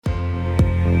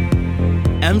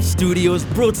M Studios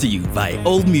brought to you by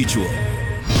Old Mutual.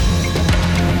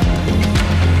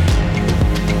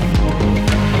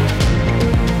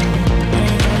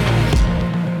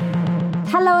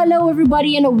 Hello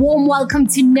everybody, and a warm welcome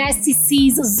to Nasty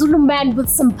C's Zulu Man with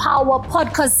Some Power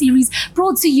podcast series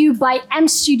brought to you by M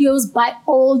Studios by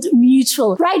Old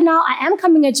Mutual. Right now, I am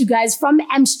coming at you guys from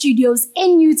M Studios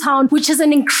in Newtown, which is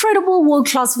an incredible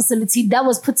world-class facility that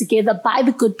was put together by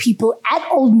the good people at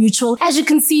Old Mutual. As you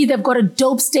can see, they've got a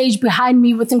dope stage behind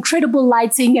me with incredible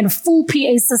lighting and a full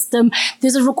PA system.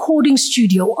 There's a recording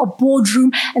studio, a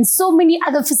boardroom, and so many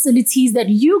other facilities that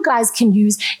you guys can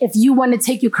use if you want to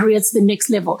take your career to the next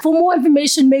level. For more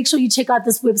information, make sure you check out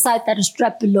this website that is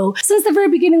strapped below. Since the very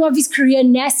beginning of his career,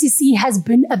 Nasty C has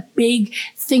been a big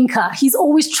thinker. He's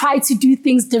always tried to do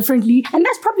things differently, and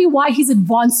that's probably why he's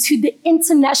advanced to the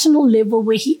international level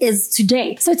where he is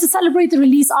today. So to celebrate the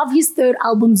release of his third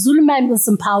album, Zulu Man with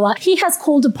Some Power, he has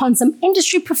called upon some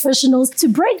industry professionals to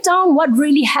break down what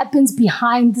really happens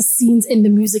behind the scenes in the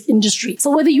music industry.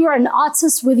 So whether you're an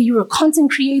artist, whether you're a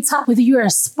content creator, whether you're an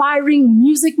aspiring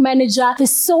music manager,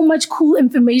 there's so much cool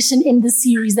information in this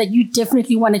series that you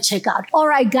definitely want to check out. All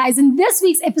right, guys, in this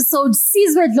week's episode,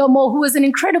 Sizwe Dlomo, who is an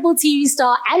incredible TV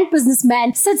star and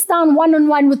businessman, sits down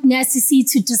one-on-one with Nasty C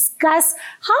to discuss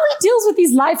how he deals with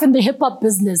his life in the hip-hop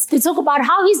business. They talk about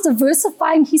how he's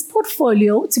diversifying his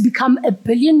portfolio to become a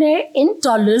billionaire in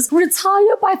dollars,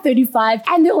 retire by 35,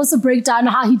 and they also break down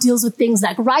how he deals with things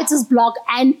like writer's block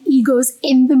and egos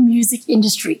in the music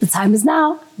industry. The time is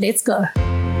now. Let's go.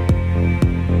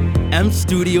 M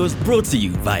Studios brought to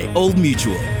you by Old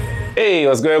Mutual. Hey,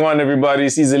 what's going on, everybody?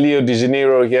 Cesar Leo de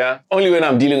Janeiro here. Only when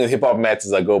I'm dealing with hip-hop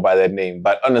matters I go by that name.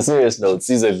 But on a serious note,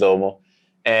 Cesar Dlomo.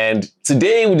 And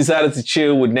today we decided to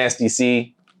chill with Nasty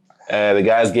C. The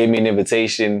guys gave me an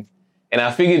invitation. And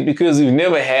I figured because we've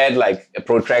never had like a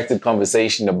protracted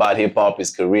conversation about hip-hop,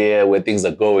 his career, where things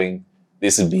are going,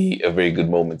 this would be a very good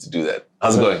moment to do that.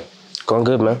 How's it going? Going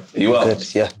good, man. You well?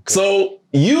 Good, yeah. Good. So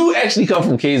you actually come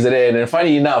from KZN, and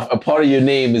funny enough, a part of your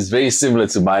name is very similar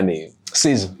to my name.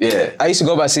 Caesar. Yeah. I used to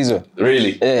go by Caesar.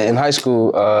 Really? Yeah, in high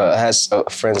school, I had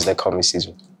friends that called me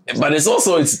Caesar. But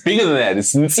it's bigger than that.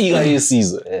 It's Ntsiga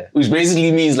Caesar, Yeah. which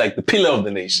basically means like the pillar of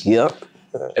the nation. Yeah.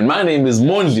 And my name is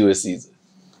Mondliwe Caesar.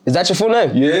 Is that your full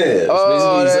name? Yeah.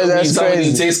 Oh, that's somebody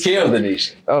crazy. who takes care of the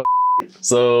nation. Oh.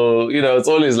 So, it's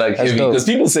always like That's heavy. dope. Because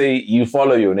people say you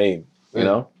follow your name, you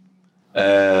know?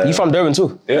 You from Durban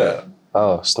too? Yeah.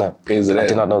 Oh, snap. KZN. I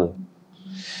did not know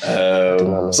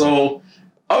that. So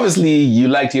obviously you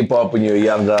liked hip hop when you were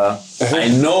younger. I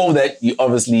know that you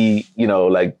obviously,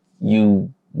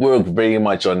 you work very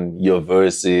much on your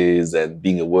verses and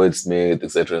being a wordsmith,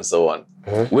 etc. and so on.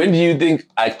 When do you think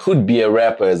I could be a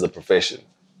rapper as a profession?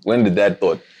 When did that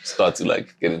thought start to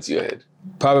get into your head?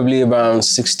 Probably around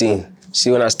 16.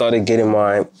 See, when I started getting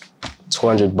my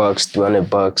 $200,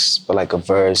 $300 for like a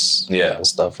verse and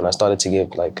stuff, and I started to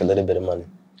give like a little bit of money.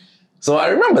 So I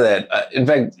remember that. In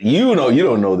fact, you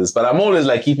don't know this, but I'm always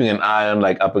keeping an eye on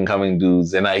up and coming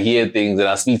dudes, and I hear things and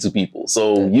I speak to people.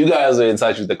 So you guys are in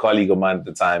touch with a colleague of mine at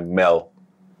the time, Mel.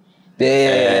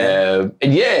 Yeah.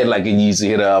 And you used to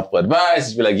hit her up for advice.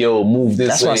 She'd be like, yo, move this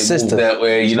That's way, my sister. move that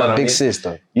way. You know my what I big mean?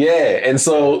 sister. Yeah. And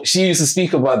so she used to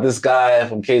speak about this guy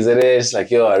from KZN. She's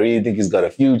like, yo, I really think he's got a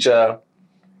future.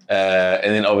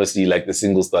 And then obviously the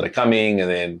singles started coming, and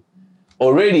then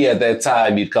already at that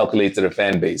time you'd calculated a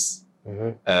fan base.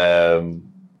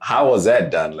 How was that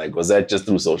done? Was that just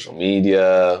through social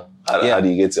media? How do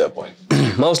you get to that point?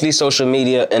 Mostly social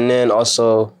media, and then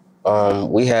also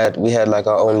we had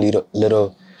our own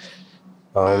little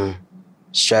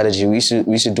strategy. We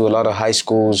used to do a lot of high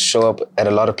schools, show up at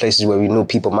a lot of places where we knew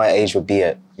people my age would be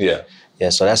at. Yeah. Yeah,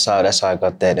 so that's how I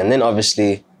got that. And then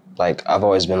obviously, I've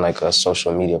always been a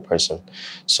social media person.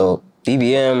 So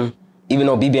BBM, even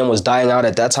though BBM was dying out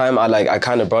at that time, I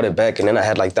kind of brought it back, and then I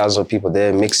had thousands of people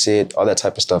there, mix it, all that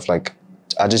type of stuff.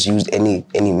 I just used any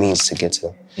means to get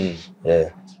to. Yeah.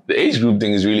 The age group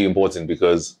thing is really important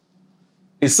because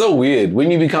it's so weird.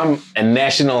 When you become a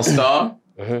national star,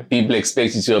 people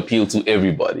expect you to appeal to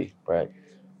everybody. Right.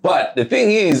 But the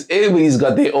thing is, everybody's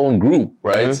got their own group,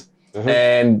 right?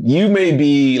 And you may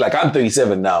be, I'm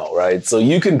 37 now, right? So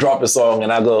you can drop a song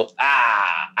and I go,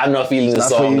 I'm not feeling the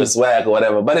song, the swag or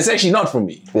whatever, but it's actually not for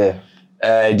me. Yeah.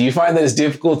 Do you find that it's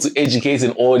difficult to educate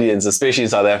an audience, especially in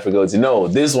South Africa, to know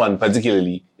this one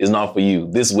particularly is not for you.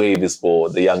 This wave is for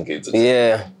the young kids.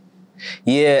 Yeah.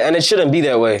 Yeah, and it shouldn't be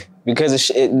that way because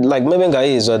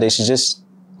they should just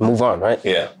move on, right?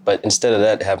 Yeah. But instead of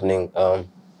that happening,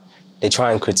 they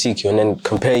try and critique you and then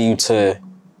compare you to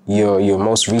your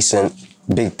most recent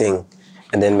big thing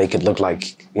and then make it look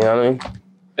like, you know what I mean?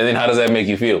 And then how does that make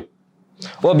you feel?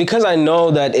 Well, because I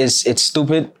know that it's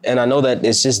stupid, and I know that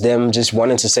it's just them just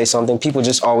wanting to say something, people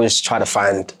just always try to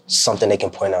find something they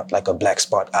can point out, like a black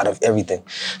spot out of everything.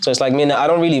 So it's like, man, I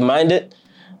don't really mind it,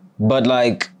 but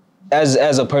like,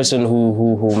 as a person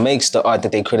who makes the art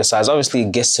that they criticize, obviously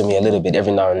it gets to me a little bit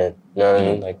every now and then. You know what I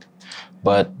mean? Like,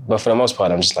 but for the most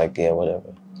part, I'm just like, yeah,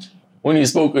 whatever. When you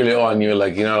spoke earlier on, you were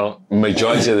like,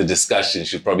 majority of the discussion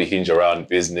should probably hinge around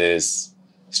business,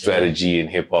 strategy, and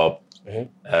hip hop.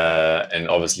 And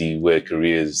obviously where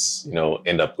careers,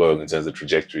 end up going in terms of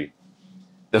trajectory.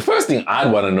 The first thing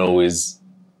I'd want to know is,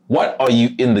 what are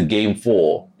you in the game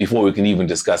for before we can even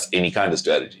discuss any kind of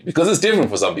strategy? Because it's different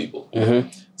for some people.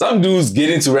 Some dudes get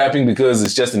into rapping because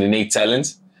it's just an innate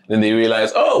talent. Then they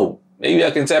realize, oh, maybe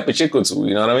I can tap a chick or two,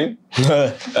 you know what I mean?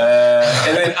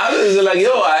 And then others are like,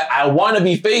 yo, I want to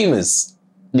be famous,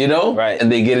 Right.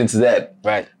 And they get into that.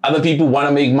 Right. Other people want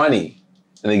to make money.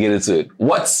 And they get into it.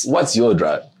 What's your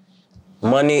drive?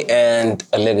 Money and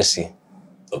a legacy.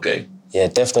 Okay. Yeah,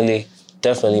 definitely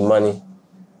money.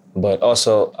 But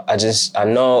also, I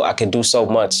know I can do so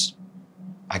much.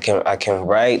 I can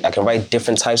write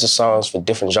different types of songs for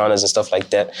different genres and stuff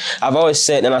like that. I've always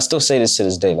said, and I still say this to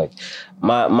this day, like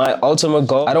my ultimate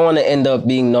goal, I don't want to end up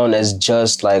being known as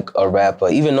just like a rapper,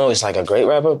 even though it's like a great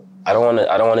rapper. I don't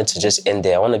want it to just end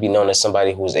there. I want to be known as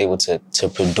somebody who's able to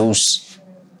produce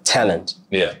talent.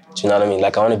 Yeah. Do you know what I mean?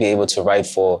 Like, I want to be able to write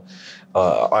for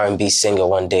an R&B singer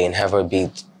one day and have her be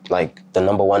like the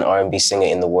 #1 R&B singer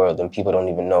in the world, and people don't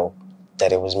even know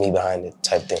that it was me behind it,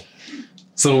 type thing.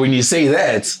 So when you say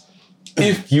that,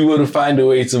 if you were to find a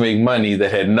way to make money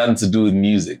that had nothing to do with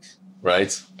music,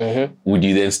 right? Would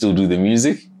you then still do the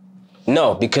music?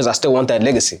 No, because I still want that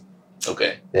legacy.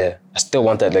 Okay. Yeah, I still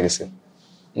want that legacy.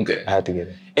 Okay. I had to get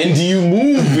it. And do you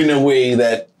move in a way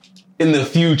that in the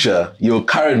future, your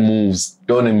current moves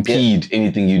don't impede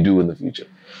anything you do in the future?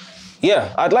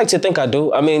 Yeah, I'd like to think I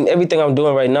do. I mean, everything I'm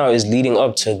doing right now is leading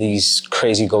up to these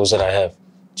crazy goals that I have.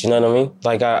 Do you know what I mean?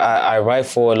 Like, I write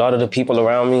for a lot of the people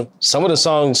around me. Some of the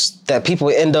songs that people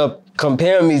end up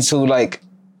comparing me to, like...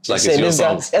 It's like it's your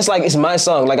song. It's like it's my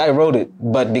song. Like, I wrote it,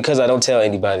 but because I don't tell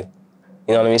anybody.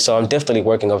 You know what I mean? So I'm definitely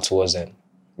working up towards that.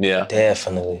 Yeah.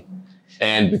 Definitely.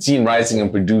 And between writing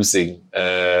and producing,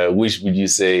 which would you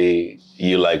say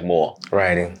you like more?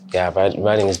 Writing. Yeah,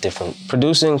 writing is different.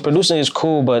 Producing is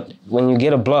cool, but when you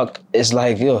get a block, it's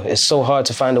like, it's so hard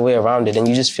to find a way around it, and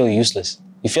you just feel useless.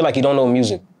 You feel like you don't know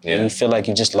music. Yeah. You feel like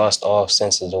you just lost all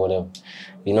senses or whatever,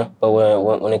 But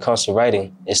when it comes to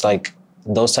writing, it's like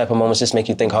those type of moments just make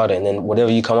you think harder, and then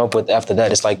whatever you come up with after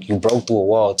that, it's like you broke through a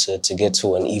wall to get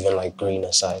to an even like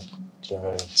greener side. You know what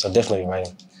I mean? So definitely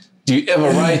writing. Do you ever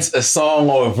write a song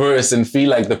or a verse and feel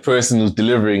like the person who's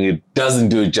delivering it doesn't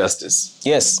do it justice?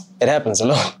 Yes, it happens a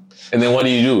lot. And then what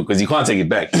do? Because you can't take it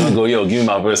back. You don't go, yo, give me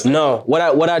my verse. No, what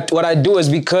I do is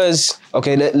because,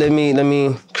 okay, let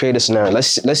me create a scenario.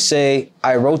 Let's say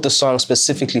I wrote the song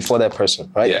specifically for that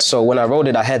person, right? Yeah. So when I wrote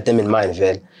it, I had them in mind,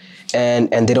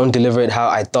 and they don't deliver it how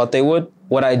I thought they would.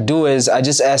 What I do is I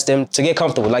just ask them to get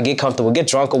comfortable, get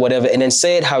drunk or whatever, and then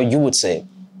say it how you would say it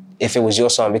if it was your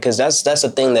song, because that's the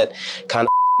thing that kind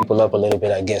of people up a little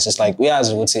bit, I guess. It's like, we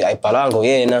as would say, ay palango,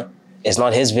 it's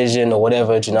not his vision or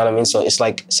whatever, do you know what I mean? So it's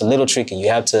like, it's a little tricky. You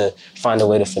have to find a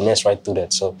way to finesse right through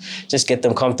that. So just get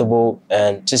them comfortable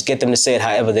and just get them to say it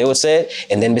however they would say it,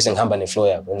 and then bising hamba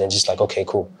flow, and then just like, okay,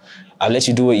 cool. I'll let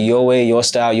you do it your way, your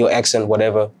style, your accent,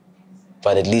 whatever.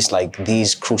 But at least like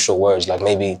these crucial words, like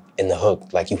maybe in the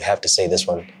hook, like you have to say this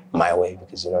one my way,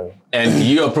 because you know what I mean? And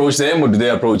you approach them or do they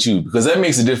approach you? Because that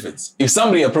makes a difference. If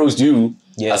somebody approached you,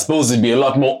 I suppose it'd be a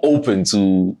lot more open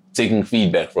to taking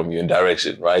feedback from you and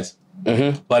direction, right?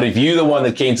 But if you're the one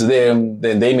that came to them,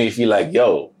 then they may feel like,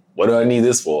 yo, what do I need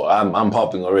this for? I'm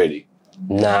popping already.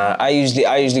 Nah, I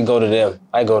usually go to them.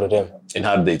 I go to them. And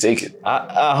how do they take it?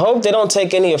 I hope they don't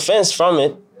take any offense from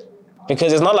it.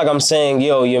 Because it's not like I'm saying,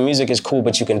 yo, your music is cool,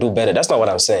 but you can do better. That's not what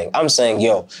I'm saying. I'm saying,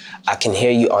 yo, I can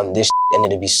hear you on this and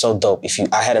it'd be so dope if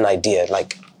I had an idea.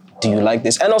 Like, do you like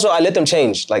this? And also, I let them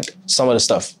change, like, some of the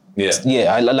stuff. Yeah.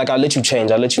 Yeah, I'll let you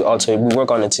change. I'll let you alter it. We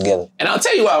work on it together. And I'll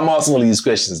tell you why I'm asking all these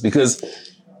questions. Because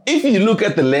if you look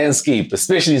at the landscape,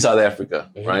 especially in South Africa,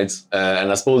 right?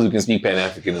 And I suppose we can speak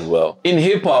Pan-African as well. In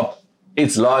hip-hop,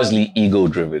 it's largely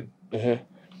ego-driven.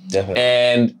 Definitely.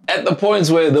 And at the points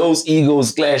where those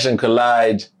egos clash and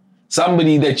collide,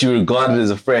 somebody that you regarded as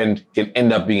a friend can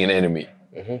end up being an enemy.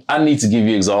 I need to give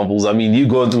you examples. I mean, you're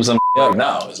going through some right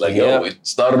now. It's like, yo, it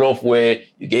started off where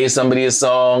you gave somebody a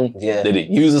song, they didn't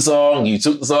use the song, you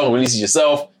took the song, released it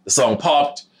yourself, the song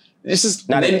popped. It's just,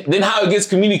 then how it gets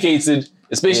communicated,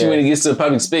 especially when it gets to a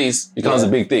public space, becomes a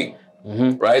big thing,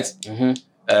 right?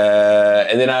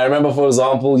 And then I remember, for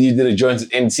example, you did a joint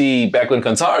with MT back when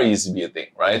Kantari used to be a thing,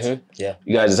 right? Mm-hmm. Yeah.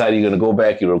 You guys decided you're going to go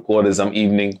back, you recorded some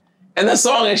evening, and that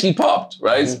song actually popped,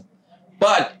 right? Mm-hmm.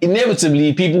 But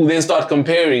inevitably, people then start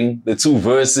comparing the two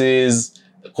verses,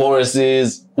 the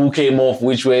choruses, who came off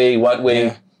which way, what way.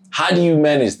 Yeah. How do you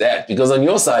manage that? Because on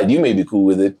your side, you may be cool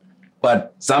with it,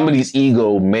 but somebody's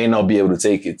ego may not be able to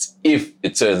take it if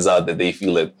it turns out that they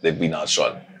feel that they've been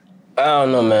outshone. I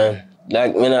don't know, man.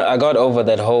 Like, when I got over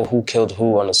that whole who killed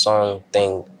who on the song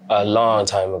thing a long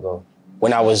time ago.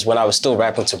 When I was still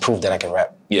rapping to prove that I can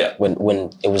rap. Yeah. When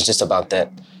it was just about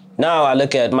that. Now I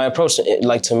look at my approach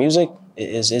to music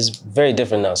is very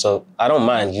different now. So I don't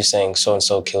mind you saying so and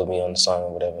so killed me on the song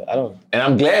or whatever. I don't. And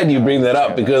I'm glad you bring that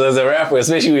up because as a rapper,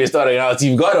 especially when you're starting out,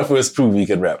 you've got to first prove you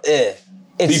can rap. Yeah.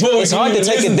 It's hard to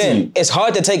take it then. It's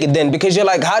hard to take it then because you're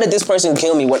like, how did this person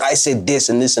kill me when I said this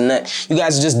and this and that? You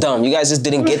guys are just dumb. You guys just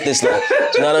didn't get this now.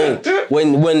 You know what I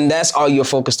mean? When that's all you're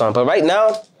focused on. But right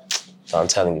now, I'm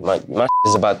telling you, my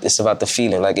is about the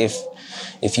feeling. Like if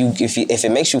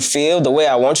it makes you feel the way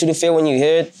I want you to feel when you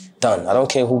hear it, done. I don't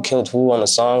care who killed who on the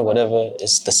song, whatever.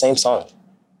 It's the same song.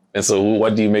 And so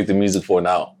what do you make the music for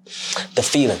now? The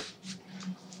feeling.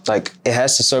 Like, it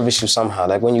has to service you somehow.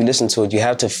 Like, when you listen to it, you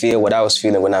have to feel what I was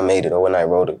feeling when I made it or when I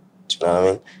wrote it. Do you know what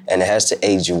I mean? And it has to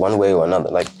aid you one way or another.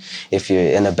 Like, if you're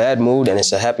in a bad mood and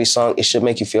it's a happy song, it should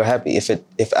make you feel happy. If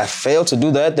I failed to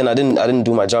do that, then I didn't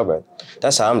do my job right.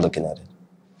 That's how I'm looking at it.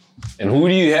 And who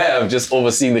do you have just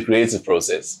overseeing the creative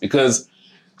process? Because,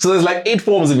 so there's like 8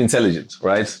 forms of intelligence,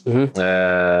 right?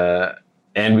 Mm-hmm.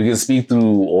 And we can speak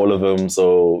through all of them.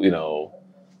 So, you know,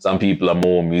 some people are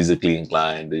more musically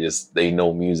inclined. They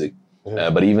know music.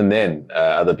 Mm-hmm. But even then,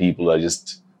 other people are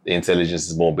just, the intelligence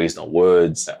is more based on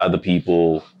words. Other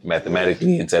people,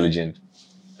 mathematically intelligent.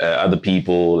 Other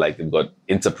people, like, they've got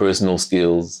interpersonal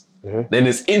skills. Mm-hmm. Then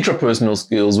there's intrapersonal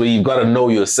skills where you've got to know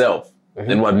yourself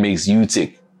and what makes you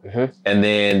tick. Mm-hmm. And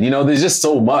then, you know, there's just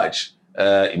so much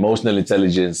emotional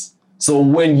intelligence. So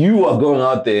when you are going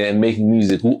out there and making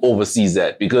music, who oversees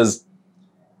that? Because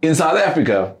in South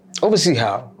Africa... Oversee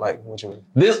how? Like, what you mean?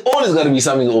 There's always got to be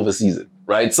something that oversees it,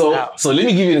 right? So let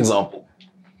me give you an example.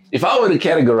 If I were to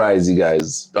categorize you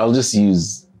guys, I'll just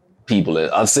use people.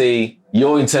 I'll say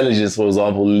your intelligence, for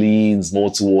example, leans more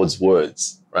towards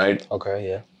words, right? Okay,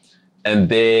 yeah. And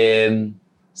then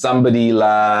somebody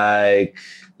like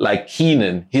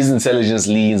Keenan, his intelligence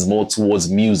leans more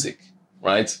towards music,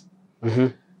 right? Mm-hmm.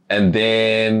 And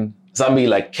then somebody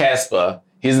like Casper,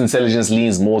 his intelligence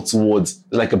leans more towards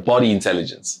like a body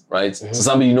intelligence, right? Mm-hmm. So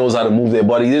somebody who knows how to move their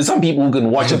body. There's some people who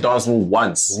can watch a dance move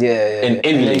once and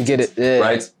emulate get it,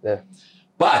 right? Yeah.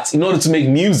 But in order to make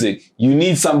music, you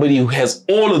need somebody who has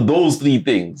all of those 3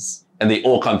 things and they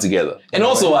all come together. And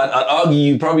also, I'd argue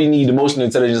you probably need emotional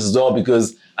intelligence as well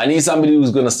because I need somebody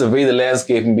who's going to survey the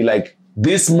landscape and be like,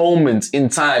 this moment in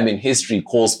time in history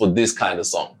calls for this kind of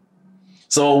song.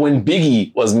 So when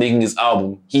Biggie was making his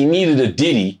album, he needed a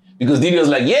Diddy because Diddy was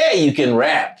like, yeah, you can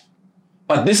rap,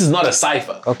 but this is not a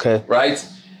cipher. Okay. Right?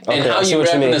 Okay, and how you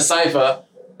rap in a cipher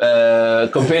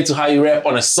compared to how you rap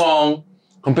on a song,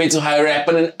 compared to how you rap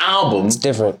on an album. It's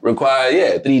different.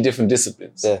 Require, 3 different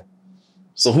disciplines. Yeah.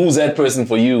 So who's that person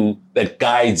for you that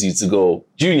guides you to go,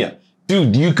 Junior,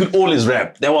 dude, you could always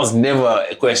rap. That was never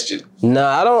a question.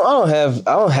 Nah, I don't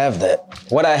have that.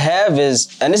 What I have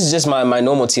is, and this is just my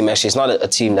normal team actually, it's not a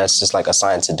team that's just like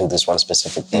assigned to do this one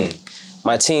specific thing.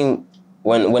 My team,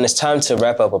 when it's time to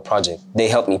wrap up a project, they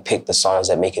help me pick the songs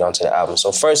that make it onto the album.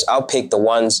 So first, I'll pick the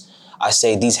ones I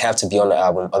say these have to be on the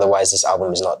album, otherwise this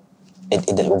album is not,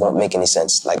 it won't make any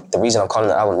sense. Like, the reason I'm calling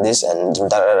the album this and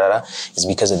da-da-da-da is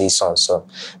because of these songs. So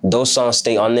those songs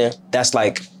stay on there. That's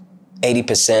like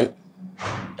 80%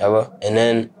 ever. And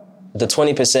then the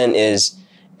 20% is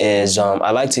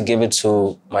I like to give it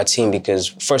to my team because,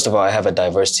 first of all, I have a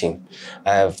diverse team.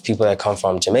 I have people that come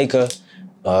from Jamaica,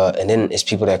 and then it's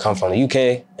people that come from the UK,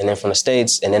 and then from the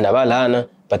States, and then Nabalana,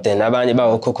 but then So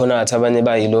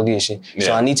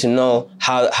I need to know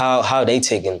how they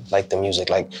take in like the music,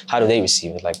 like how do they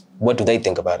receive it, like what do they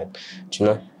think about it, do you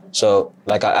know? So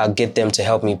like I'll get them to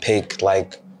help me pick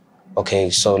like, okay,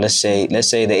 so let's say the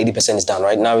 80% is done,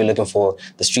 right? Now we're looking for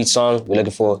the street song, we're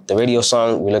looking for the radio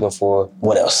song, we're looking for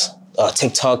what else?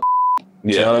 TikTok,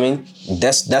 you know what I mean?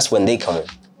 That's when they come in.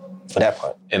 For that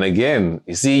part. And again,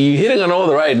 you see, you're hitting on all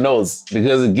the right notes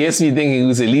because it gets me thinking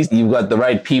at least you've got the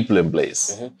right people in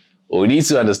place. Mm-hmm. What we need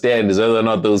to understand is whether or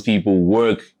not those people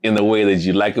work in the way that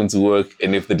you'd like them to work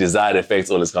and if the desired effect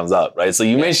always comes out, right? So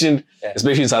you mentioned,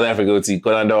 especially in South Africa, right?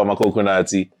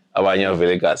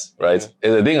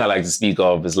 And the thing I like to speak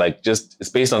of is like it's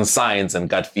based on science and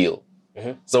gut feel.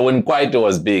 Mm-hmm. So when Kwaito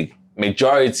was big,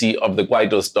 majority of the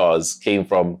Kwaito stars came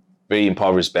from very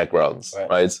impoverished backgrounds,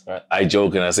 right? I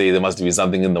joke and I say there must be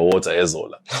something in the water as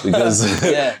well. Because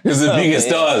because the biggest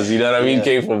stars, you know what I mean,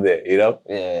 came from there, you know?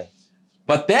 Yeah.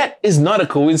 But that is not a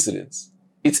coincidence.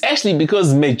 It's actually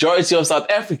because majority of South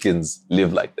Africans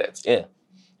live like that. Yeah.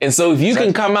 And so if you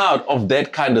can come out of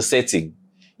that kind of setting,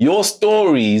 your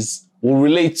stories will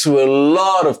relate to a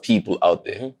lot of people out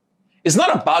there. It's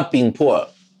not about being poor.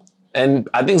 And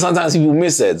I think sometimes people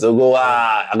miss it. They'll go,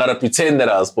 I gotta pretend that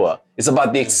I was poor. It's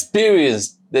about the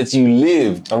experience that you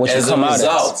lived and what as you come a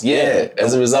result. out as.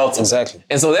 As a result. Exactly.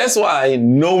 And so that's why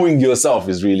knowing yourself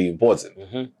is really important.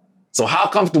 So how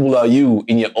comfortable are you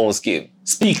in your own skin?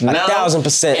 Speak now.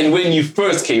 1,000%. And when you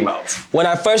first came out. When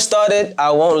I first started,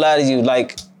 I won't lie to you,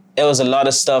 like, there was a lot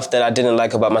of stuff that I didn't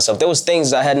like about myself. There was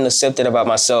things I hadn't accepted about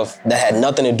myself that had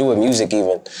nothing to do with music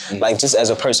even. Like, just as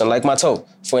a person. Like my toe,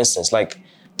 for instance. Like,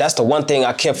 that's the one thing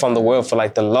I kept from the world for,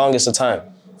 like, the longest of time.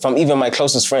 From even my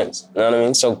closest friends. You know what I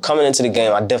mean? So coming into the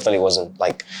game, I definitely wasn't,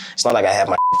 like, it's not like I had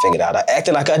my figured out. I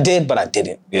acted like I did, but I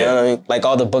didn't. You know what I mean? Like,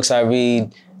 all the books I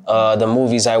read, the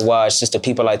movies I watched, just the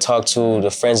people I talked to,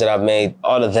 the friends that I've made,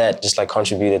 all of that just like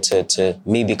contributed to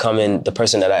me becoming the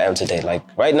person that I am today. Like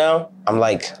right now, I'm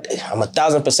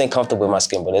 1,000% comfortable with my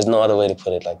skin, but there's no other way to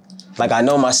put it. Like I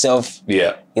know myself.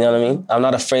 Yeah. You know what I mean? I'm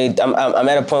not afraid. I'm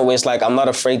at a point where it's like I'm not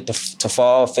afraid to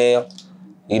fall, fail.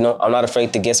 You know, I'm not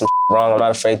afraid to get some wrong. I'm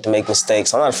not afraid to make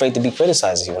mistakes. I'm not afraid to be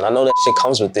criticized even. I know that shit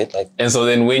comes with it. Like. And so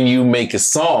then when you make a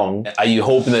song, are you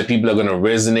hoping that people are gonna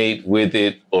resonate with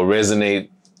it or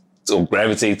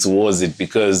gravitate towards it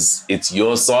because it's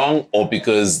your song or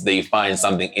because they find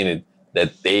something in it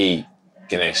that they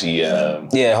can actually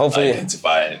hopefully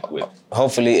identify with?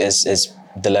 Hopefully it's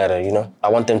the latter, you know? I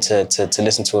want them to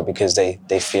listen to it because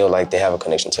they feel like they have a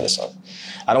connection to the song.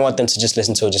 I don't want them to just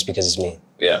listen to it just because it's me.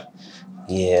 Yeah.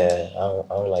 Yeah, I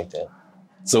don't like that.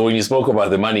 So when you spoke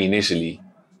about the money initially,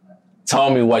 tell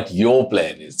me what your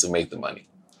plan is to make the money.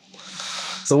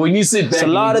 So when you sit back, it's a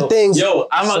lot of things. Yo,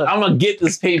 I'm gonna get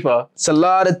this paper. It's a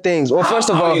lot of things. Well, first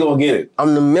of all, how you gonna get it? I'm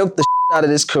gonna milk the out of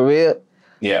this career.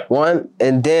 Yeah. One,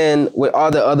 and then with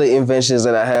all the other inventions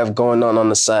that I have going on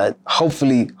the side,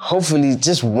 hopefully,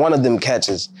 just one of them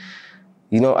catches.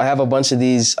 You know, I have a bunch of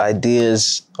these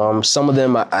ideas. Some of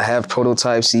them I have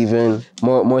prototypes even,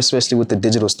 more especially with the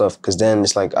digital stuff, because then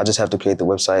it's like I just have to create the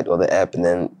website or the app and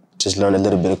then just learn a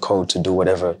little bit of code to do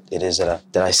whatever it is that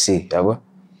I see.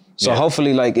 So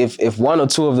hopefully, like if one or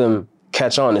two of them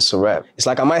catch on, it's a wrap. It's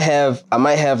like I might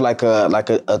have like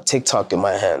a TikTok in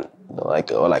my hand, or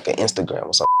like an Instagram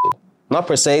or something. Not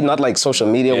per se, not like social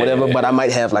media or whatever, but I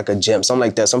might have like a gem, something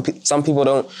like that. Some people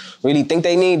don't really think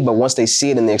they need, but once they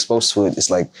see it and they're exposed to it, it's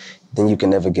like, then you can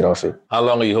never get off it. How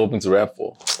long are you hoping to rap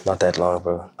for? Not that long,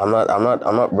 bro. I'm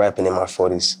not rapping in my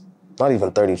 40s. Not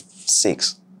even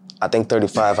 36. I think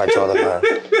 35, I draw the line.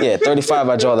 Yeah, 35,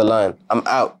 I draw the line. I'm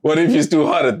out. What if you're still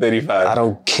hot at 35? I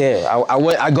don't care.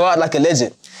 I go out like a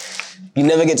legend. You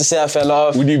never get to say I fell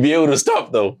off. Would you be able to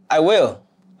stop though? I will.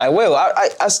 I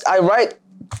write.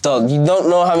 Dog, you don't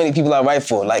know how many people I write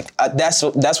for. Like that's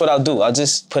what I'll do. I'll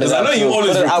just put it out. I know you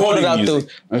always recording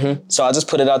music. So I'll just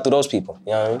put it out through those people.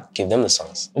 You know what I mean? Give them the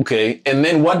songs. Okay, and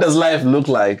then what does life look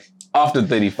like after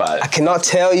 35? I cannot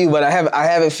tell you, but I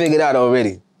have it figured out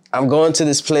already. I'm going to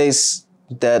this place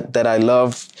that I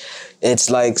love.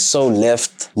 It's like so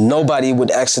left. Nobody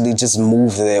would actually just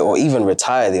move there or even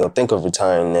retire there or think of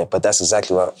retiring there, but that's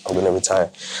exactly what I'm gonna retire.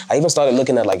 I even started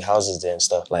looking at like houses there and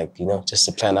stuff, like, you know, just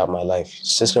to plan out my life.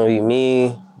 It's just gonna be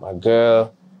me, my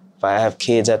girl. If I have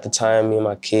kids at the time, me and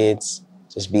my kids,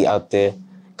 just be out there.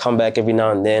 Come back every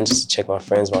now and then just to check my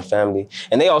friends, my family.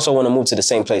 And they also wanna move to the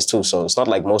same place too, so it's not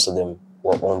like most of them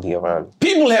won't be around.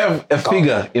 People have a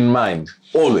figure in mind,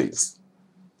 always.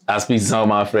 I speak to some of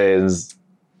my friends.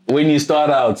 When you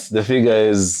start out, the figure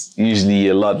is usually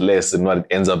a lot less than what it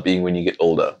ends up being when you get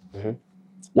older. Mm-hmm.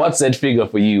 What's that figure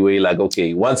for you where you're like,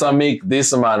 okay, once I make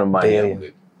this amount of money, I'm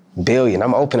good? Billion.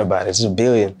 I'm open about it. It's $1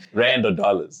 billion. Rand or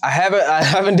dollars? I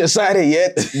haven't decided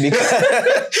yet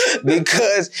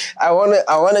because I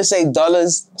wanna say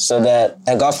dollars so that,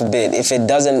 and God forbid, if it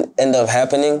doesn't end up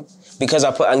happening, because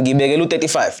I put Angibegelu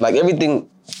 35. Like everything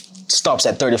stops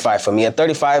at 35 for me. At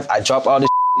 35, I drop all this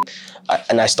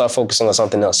and I start focusing on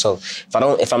something else. So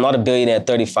if I'm not a billionaire at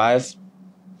 35,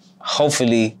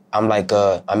 hopefully I'm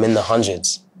in the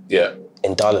hundreds. Yeah.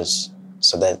 In dollars,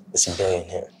 so that it's $1 billion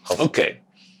here. Hopefully. Okay.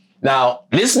 Now,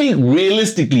 let's speak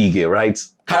realistically here, right?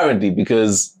 Currently,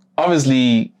 because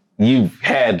obviously you've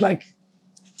had like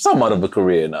somewhat of a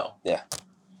career now. Yeah.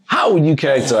 How would you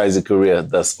characterize a career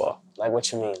thus far? Like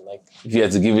what you mean? Like if you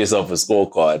had to give yourself a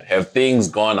scorecard, have things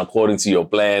gone according to your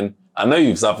plan I know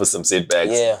you've suffered some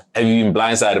setbacks. Yeah. Have you been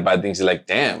blindsided by things you're like,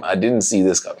 damn, I didn't see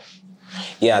this coming?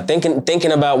 Yeah,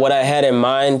 thinking about what I had in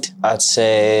mind, I'd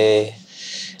say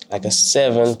like a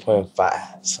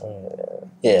 7.5. So,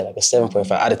 yeah, like a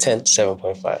 7.5. Out of 10,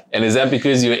 7.5. And is that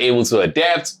because you're able to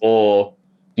adapt, or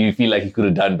do you feel like you could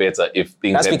have done better if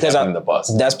things had happened in the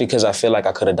past? That's because I feel like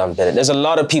I could have done better. There's a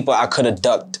lot of people I could have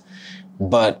ducked,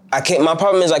 but my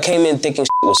problem is I came in thinking shit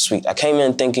was sweet. I came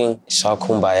in thinking it's all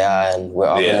kumbaya and we're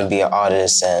all gonna be an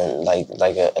artist and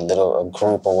like a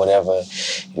group or whatever.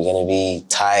 We're gonna be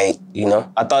tight, you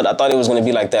know? I thought it was gonna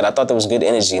be like that. I thought there was good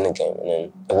energy in the game, and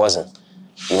then it wasn't.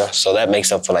 You know, so that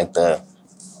makes up for like that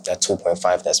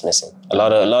 2.5 that's missing. A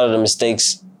lot of the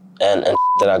mistakes and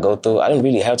that I go through, I didn't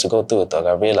really have to go through it, dog.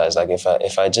 I realized like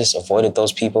if I just avoided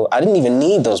those people, I didn't even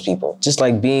need those people. Just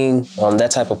like being that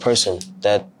type of person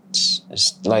that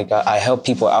is like I help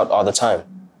people out all the time.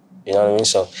 You know what I mean?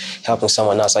 So helping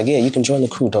someone else, like, yeah, you can join the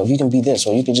crew, dog. You can be this,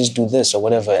 or you can just do this, or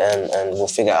whatever, and we'll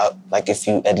figure out, like, if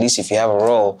you have a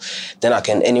role, then I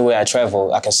can, anywhere I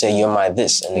travel, I can say you're my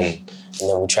this, and then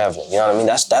we're traveling. You know what I mean?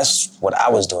 That's what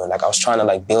I was doing. Like, I was trying to,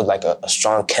 like, build, like, a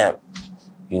strong camp,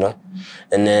 you know?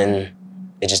 And then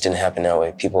it just didn't happen that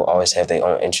way. People always have their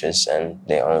own interests and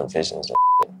their own visions.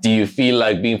 Do you feel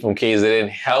like being from KZN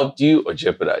helped you or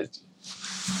jeopardized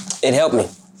you? It helped me.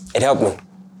 It helped me.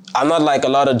 I'm not like a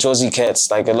lot of Josie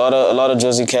cats. Like a lot of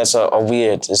Josie cats are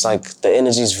weird. It's like the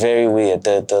energy is very weird.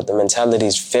 The mentality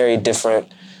is very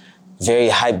different, very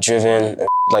hype driven, and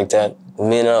like that.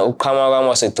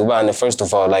 First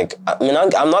of all, like,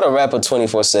 I'm not a rapper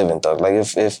 24/7, dog. Like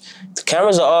if the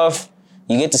cameras are off,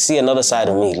 you get to see another side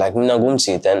of me. Like, and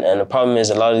the problem is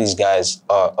a lot of these guys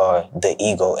are the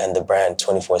ego and the brand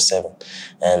 24/7,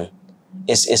 and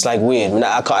it's like weird.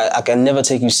 I can never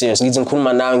take you serious. Like,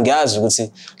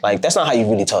 that's not how you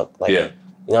really talk. Like, yeah.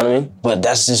 You know what I mean? But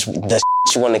that's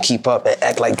you want to keep up and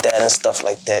act like that and stuff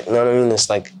like that. You know what I mean? It's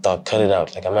like, dog, cut it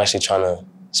out. Like, I'm actually trying to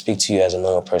speak to you as a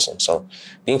normal person. So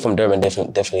being from Durban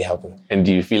definitely helped me. And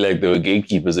do you feel like there were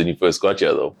gatekeepers when you first got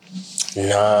here, though?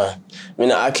 Nah.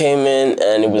 I came in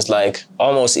and it was like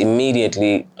almost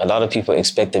immediately a lot of people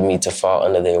expected me to fall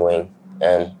under their wing.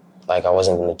 And like, I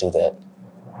wasn't going to do that.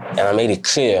 And I made it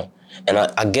clear. And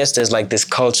I guess there's like this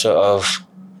culture of,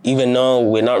 even though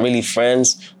we're not really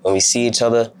friends, when we see each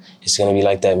other, it's gonna be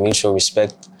like that mutual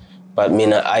respect. But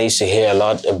I used to hear a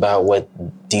lot about what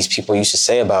these people used to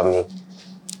say about me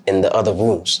in the other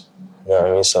rooms. You know what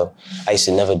I mean? So I used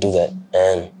to never do that.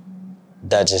 And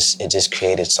it just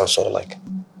created some sort of like,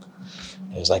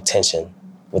 it was like tension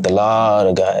with a lot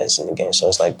of guys in the game. So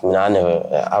it's like,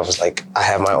 I was like, I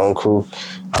have my own crew.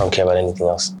 I don't care about anything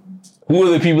else. Who are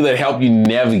the people that help you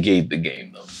navigate the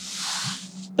game, though?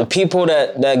 The people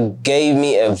that gave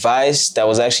me advice that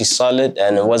was actually solid,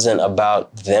 and it wasn't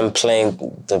about them playing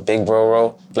the big bro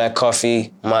role. Black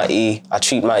Coffee, Ma'i. I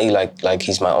treat Ma'i like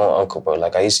he's my own uncle, bro.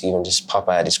 Like, I used to even just pop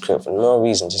out at his crib for no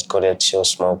reason. Just go there, chill,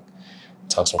 smoke,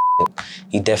 talk some shit.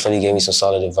 He definitely gave me some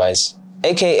solid advice.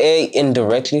 AKA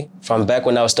indirectly, from back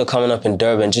when I was still coming up in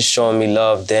Durban, just showing me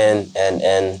love then,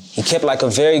 and he kept like a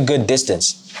very good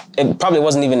distance. It probably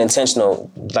wasn't even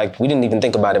intentional, like we didn't even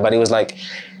think about it, but it was like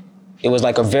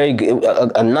a very good,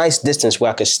 a nice distance where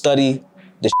I could study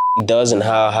the shit he does and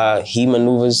how he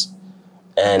maneuvers,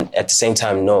 and at the same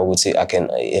time know I can,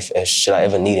 if should I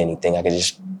ever need anything, I could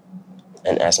just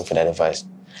and ask him for that advice.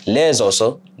 Les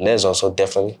also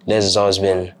definitely. Les has always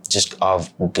been just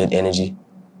of good energy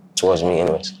towards me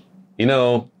anyways.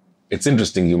 It's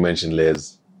interesting you mentioned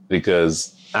Les,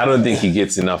 because I don't think he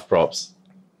gets enough props.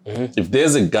 Mm-hmm. If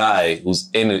there's a guy his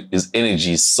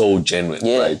energy is so genuine,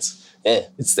 right? Yeah.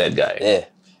 It's that guy. Yeah.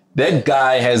 That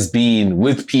guy has been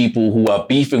with people who are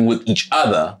beefing with each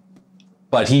other,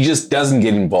 but he just doesn't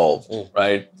get involved,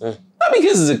 right? Not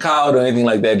because he's a coward or anything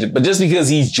like that, but just because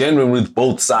he's genuine with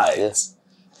both sides.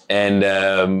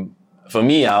 And for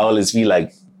me, I always feel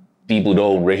like people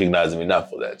don't recognize him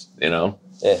enough for that, Yeah.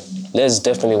 Les is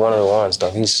definitely one of the ones, though.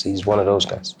 He's one of those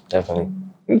guys, definitely.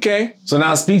 Okay. So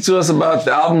now speak to us about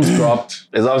the album's dropped.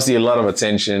 There's obviously a lot of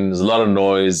attention. There's a lot of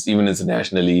noise, even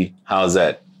internationally. How's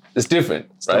that? It's different,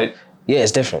 right? Yeah,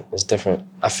 it's different. It's different.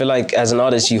 I feel like as an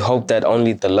artist, you hope that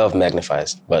only the love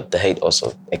magnifies, but the hate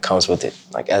also, it comes with it.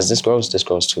 Like, as this grows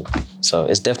too. So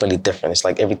it's definitely different. It's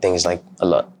like everything is like a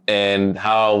lot. And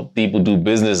how people do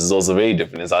business is also very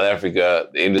different. In South Africa,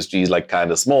 the industry is like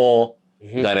kind of small.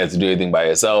 Mm-hmm. You kind of have to do everything by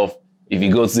yourself. If you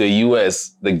go to the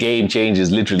US, the game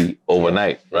changes literally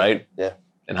overnight, right? Yeah.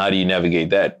 And how do you navigate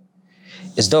that?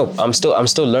 It's dope. I'm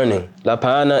still learning. La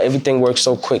Paana, everything works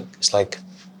so quick. It's like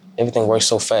everything works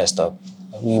so fast, though.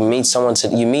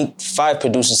 You meet 5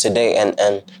 producers today, and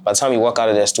by the time you walk out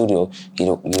of their studio,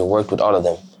 you worked with all of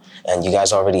them. And you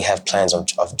guys already have plans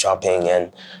of dropping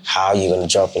and how you're gonna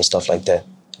drop and stuff like that.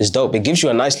 It's dope. It gives you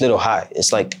a nice little high.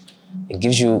 It's like, it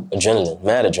gives you adrenaline,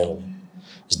 mad adrenaline.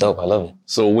 It's dope, I love it.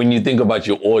 So when you think about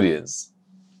your audience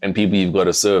and people you've got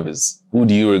to service, who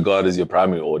do you regard as your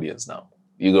primary audience now?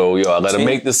 You go, yo, I gotta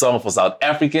make this song for South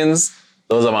Africans,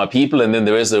 those are my people, and then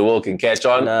the rest of the world can catch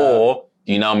on, or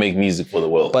do you now make music for the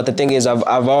world? But the thing is,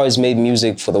 I've always made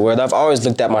music for the world. I've always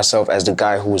looked at myself as the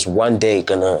guy who's one day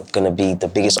gonna be the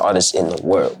biggest artist in the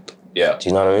world. Yeah. Do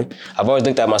you know what I mean? I've always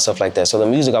looked at myself like that. So the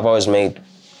music I've always made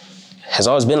has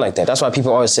always been like that. That's why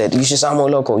people always said, you should sound more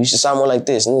local, you should sound more like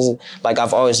this. And this is, like,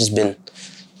 I've always just been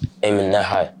aiming that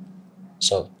high.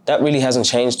 So that really hasn't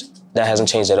changed. That hasn't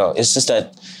changed at all. It's just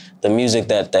that the music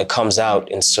that comes out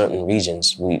in certain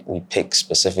regions, we pick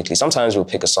specifically. Sometimes we'll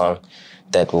pick a song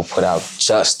that we'll put out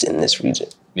just in this region.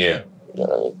 Yeah. You know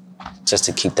what I mean? Just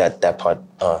to keep that part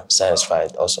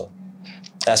satisfied also.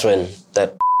 That's when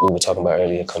that we were talking about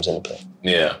earlier comes into play.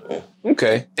 Yeah.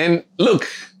 Okay. And look,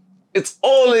 it's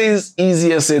always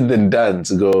easier said than done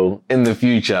to go, in the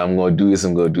future, I'm going to do this,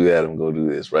 I'm going to do that, I'm going to do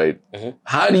this, right? Mm-hmm.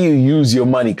 How do you use your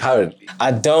money currently?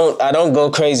 I don't go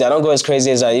crazy. I don't go as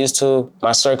crazy as I used to.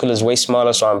 My circle is way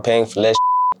smaller, so I'm paying for less.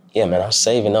 Yeah, man, I'm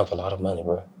saving up a lot of money,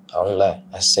 bro. I don't lie.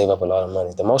 I save up a lot of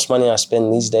money. The most money I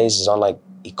spend these days is on like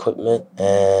equipment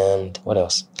and what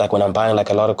else? Like when I'm buying like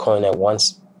a lot of coin at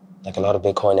once, like a lot of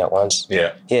Bitcoin at once.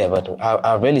 Yeah. Yeah, but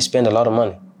I really spend a lot of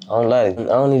money. I don't lie. I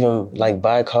don't even like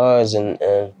buy cars and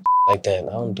like that.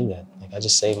 I don't do that. Like I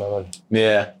just save my money.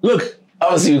 Yeah. Look,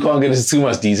 obviously you can't get into too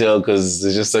much detail because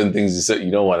there's just certain things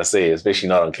you don't want to say, especially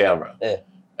not on camera. Yeah.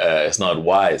 It's not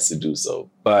wise to do so.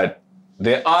 But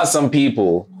there are some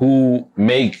people who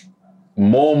make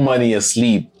more money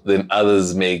asleep than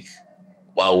others make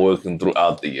while working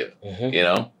throughout the year, you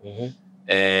know? Mm-hmm.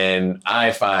 And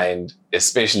I find,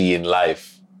 especially in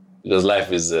life, because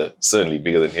life is certainly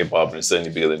bigger than hip hop and it's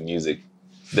certainly bigger than music,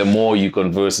 the more you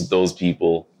converse with those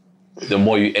people, the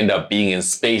more you end up being in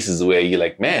spaces where you're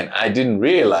like, man, I didn't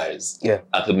realize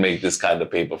I could make this kind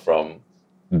of paper from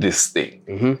this thing.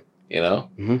 Mm-hmm. You know?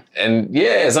 Mm-hmm. And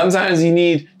yeah, sometimes you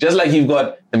need, just like you've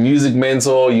got a music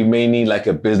mentor, you may need like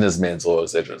a business mentor, et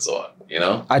cetera and so on, you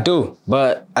know? I do,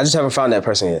 but I just haven't found that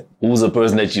person yet. Who's the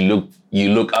person that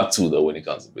you look up to though when it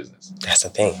comes to business? That's the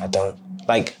thing, I don't.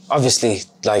 Like, obviously,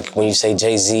 like when you say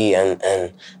Jay-Z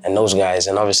and those guys,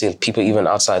 and obviously people even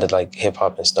outside of like hip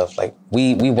hop and stuff, like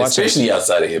we watch. Especially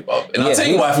outside of hip hop. And I'll tell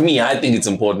you why, for me, I think it's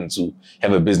important to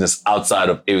have a business outside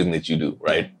of everything that you do,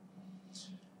 right?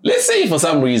 Let's say for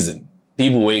some reason,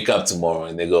 people wake up tomorrow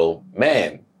and they go,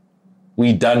 man,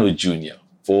 we done with Junior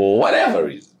for whatever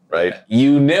reason, right?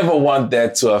 You never want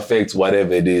that to affect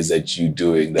whatever it is that you're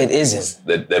doing. That it isn't.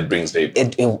 That brings paper.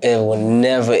 It will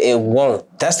never, it won't.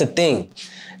 That's the thing.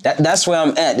 That's where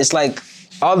I'm at. It's like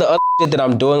all the other shit that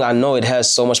I'm doing, I know it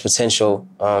has so much potential.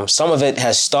 Some of it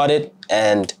has started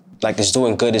and like it's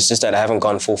doing good. It's just that I haven't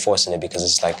gone full force in it because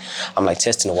it's like, I'm like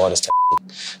testing the waters type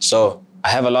shit. So I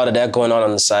have a lot of that going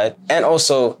on the side. And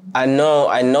also, I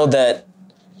know that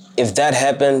if that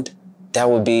happened, that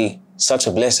would be such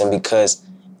a blessing because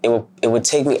it would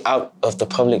take me out of the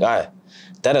public eye.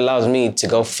 That allows me to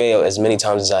go fail as many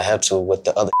times as I have to with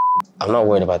the other. I'm not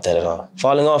worried about that at all.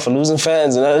 Falling off or losing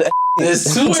fans and all that.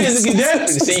 There's two ways to get that.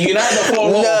 So you can either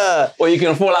fall off or you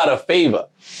can fall out of favor.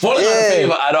 Falling out of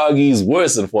favor, I'd argue, is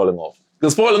worse than falling off.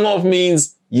 Because falling off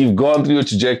means you've gone through your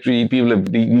trajectory, you've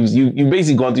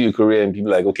basically gone through your career and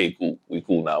people are like, okay, cool, we're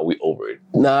cool now, we're over it.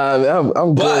 Nah,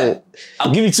 I'm good.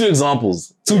 I'll give you 2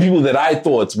 examples. 2 people that I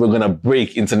thought were gonna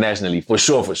break internationally, for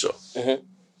sure. Mm-hmm.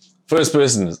 First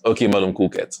person is OK Malum Cool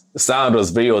Cat. The sound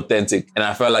was very authentic and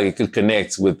I felt like it could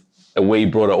connect with a way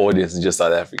broader audience than just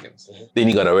South Africans. Mm-hmm. Then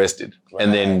he got arrested. Right.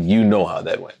 And then you know how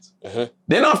that went. Mm-hmm.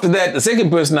 Then after that, the second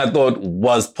person I thought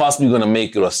was possibly gonna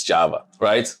make it was Java,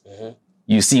 right? Mm-hmm.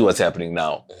 You see what's happening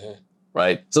now,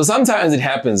 right? So sometimes it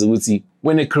happens, Uzi,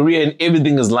 when a career and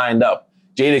everything is lined up.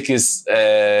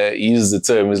 Jadakiss uses the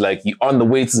term, it's like you're on the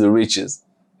way to the riches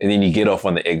and then you get off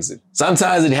on the exit.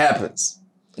 Sometimes it happens.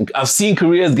 I've seen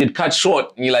careers get cut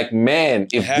short and you're like, man,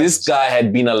 if this guy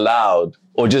had been allowed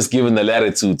or just given the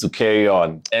latitude to carry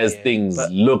on as things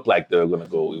look like they're gonna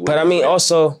go. But I mean,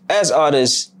 also, as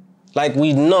artists, like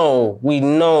we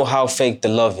know how fake the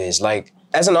love is. Like,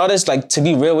 as an artist, like, to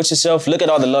be real with yourself, look at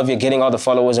all the love you're getting, all the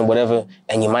followers and whatever,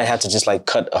 and you might have to just like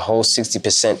cut a whole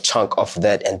 60% chunk off of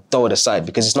that and throw it aside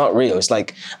because it's not real. It's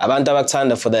like, abanda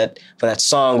tanda for that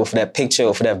song or for that picture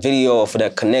or for that video or for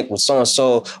that connect with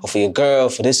so-and-so or for your girl,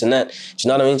 for this and that. You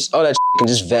know what I mean? All that can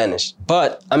just vanish.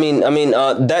 But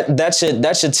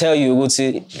that should tell you,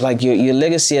 Uguti, like your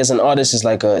legacy as an artist is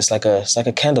like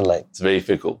a candlelight. It's very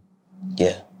fickle.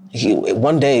 Yeah.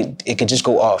 One day, it could just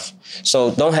go off.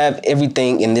 So don't have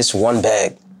everything in this one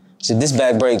bag. So if this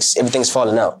bag breaks, everything's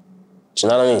falling out. You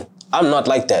know what I mean? I'm not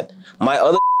like that. My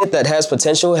other shit that has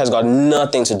potential has got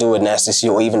nothing to do with Nasty C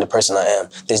or even the person I am.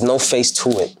 There's no face to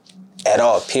it at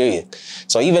all, period.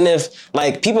 So even if,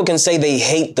 like, people can say they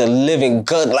hate the living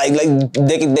gut, like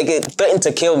they could threaten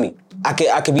to kill me.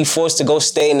 I could be forced to go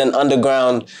stay in an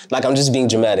underground, like I'm just being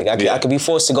dramatic. I could be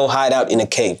forced to go hide out in a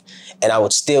cave and I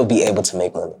would still be able to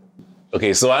make money.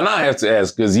 Okay, so I now have to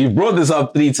ask, because you brought this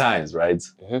up 3 times, right?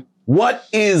 Mm-hmm. What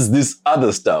is this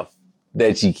other stuff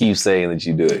that you keep saying that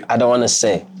you're doing? I don't want to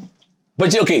say.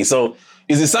 But okay, so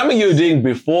is it something you're doing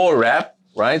before rap,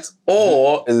 right?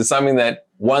 Or is it something that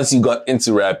once you got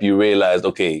into rap, you realized,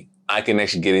 okay, I can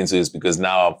actually get into this because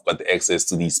now I've got the access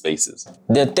to these spaces?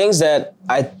 The things that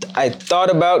I thought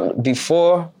about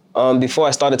before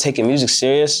I started taking music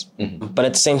serious, but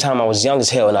at the same time I was young as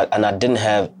hell and I didn't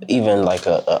have even like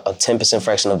a 10%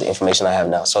 fraction of the information I have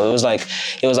now. So it was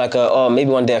like oh,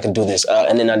 maybe one day I could do this,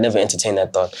 and then I never entertained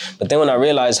that thought. But then when I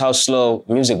realized how slow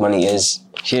music money is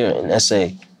here in SA,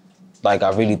 like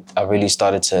I really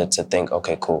started to think,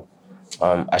 okay, cool.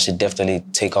 I should definitely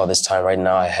take all this time right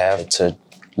now I have to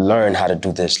learn how to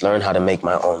do this, learn how to make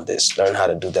my own this, learn how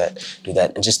to do that,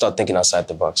 and just start thinking outside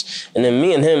the box. And then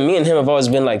me and him have always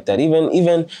been like that.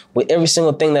 Even with every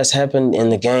single thing that's happened in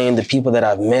the game, the people that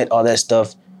I've met, all that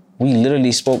stuff, we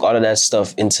literally spoke all of that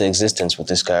stuff into existence with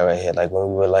this guy right here. Like when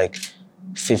we were like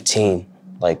 15,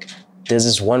 like there's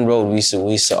this one road we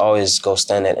used to always go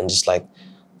stand at and just like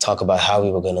talk about how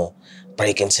we were gonna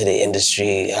break into the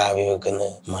industry, how we were gonna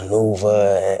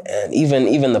maneuver, and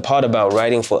even the part about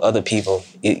writing for other people,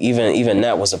 even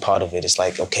that was a part of it. It's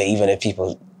like, okay, even if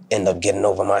people end up getting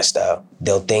over my style,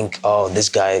 they'll think, oh, this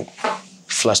guy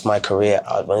flushed my career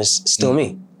out, but it's still me.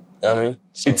 You know what I mean?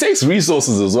 So. It takes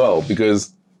resources as well,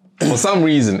 because for some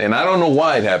reason, and I don't know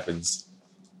why it happens,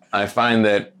 I find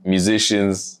that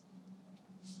musicians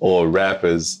or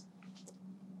rappers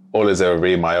always have a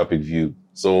very myopic view.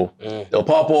 So they'll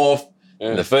pop off,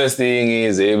 and the first thing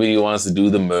is everybody wants to do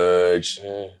the merch,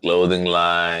 clothing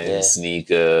line,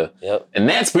 sneaker, and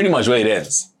that's pretty much where it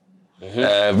ends.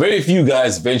 Very few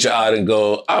guys venture out and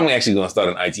go, I'm actually going to start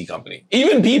an IT company.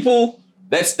 Even people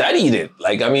that studied it.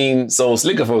 Like, I mean, so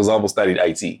Slicker, for example, studied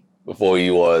IT before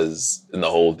he was in the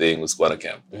whole thing with Squatter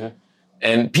Camp.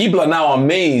 And people are now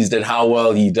amazed at how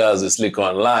well he does with Slick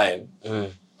Online,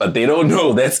 but they don't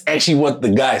know that's actually what the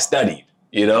guy studied,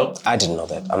 you know? I didn't know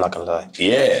that, I'm not going to lie.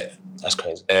 Yeah. That's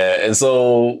crazy. And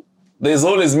so there's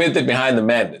always method behind the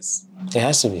madness. There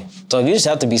has to be. So you just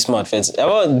have to be smart, Fitz.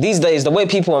 Well, these days, the way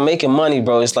people are making money,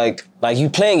 bro, it's like you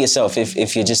playing yourself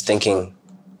if you're just thinking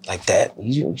like that.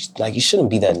 You shouldn't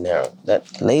be that narrow.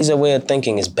 That laser way of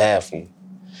thinking is bad for you.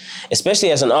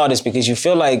 Especially as an artist, because you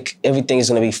feel like everything is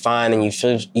gonna be fine and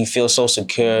you feel so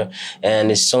secure, and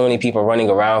there's so many people running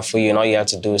around for you, and all you have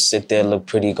to do is sit there, look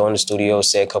pretty, go in the studio,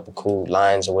 say a couple cool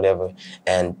lines or whatever,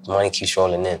 and money keeps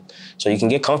rolling in. So you can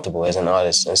get comfortable as an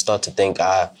artist and start to think,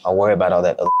 I'll worry about all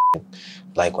that other shit,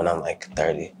 like when I'm like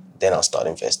 30, then I'll start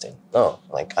investing. No,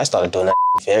 like I started doing that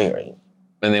very early.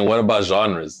 And then what about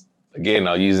genres? Again,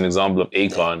 I'll use an example of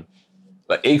Akon.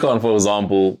 Like Akon, for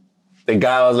example, the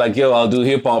guy was like, yo, I'll do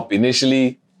hip hop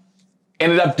initially,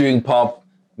 ended up doing pop,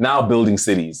 now building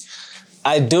cities.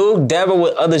 I do dabble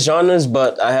with other genres,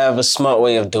 but I have a smart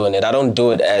way of doing it. I don't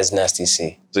do it as Nasty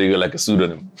C. So you got like a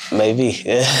pseudonym? Maybe,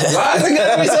 yeah. Why is it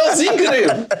gotta be so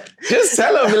secretive? Just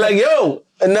tell him, be like, yo.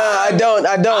 Nah, I don't.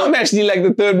 I'm actually like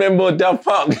the third member of Daft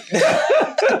Punk.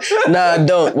 Nah, I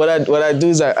don't. What I do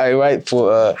is I write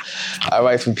for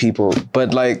people,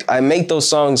 but like I make those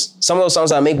songs. Some of those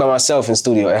songs I make by myself in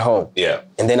studio at home. Yeah.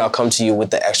 And then I'll come to you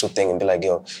with the actual thing and be like,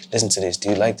 yo, listen to this.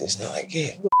 Do you like this? And they're like,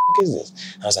 yeah. What the f is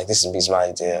this? And I was like, this is my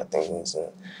idea. I think it's,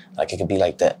 like it could be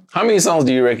like that. How many songs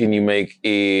do you reckon you make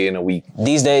in a week?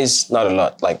 These days, not a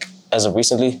lot. Like as of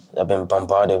recently, I've been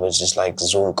bombarded with just like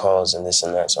Zoom calls and this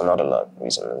and that, so not a lot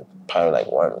recently. Probably like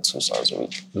 1 or 2 songs a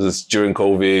week. Was this during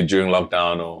COVID, during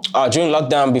lockdown, or? During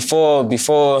lockdown, before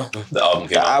the album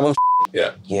came out.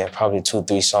 Yeah. Yeah, probably 2 or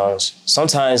 3 songs.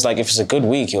 Sometimes, like if it's a good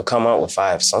week, you'll come out with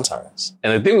 5 sometimes.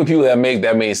 And the thing with people that make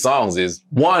that many songs is,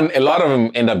 one, a lot of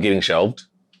them end up getting shelved,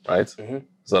 right?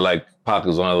 So like Pac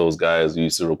is one of those guys who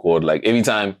used to record, like every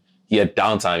time he had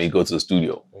downtime, he'd go to the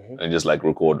studio and just like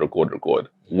record.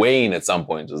 Wayne at some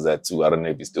point was that too. I don't know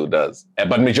if he still does.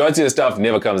 But majority of the stuff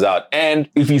never comes out. And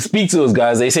if you speak to those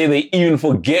guys, they say they even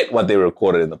forget what they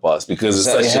recorded in the past because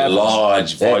it's such a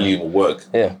large volume of work.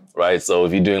 Yeah. Right? So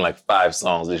if you're doing like 5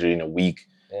 songs literally in a week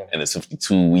and it's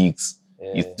 52 weeks,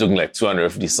 you're doing like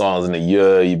 250 songs in a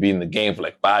year. You've been in the game for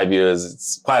like 5 years.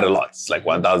 It's quite a lot. It's like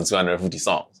 1,250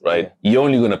 songs, right? Yeah. You're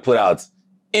only going to put out,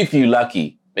 if you're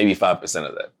lucky, maybe 5%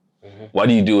 of that. What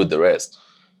do you do with the rest?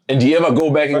 And do you ever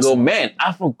go back and go, man,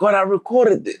 I forgot I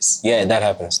recorded this? Yeah, that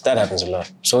happens. That happens a lot.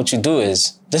 So what you do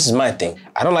is, this is my thing.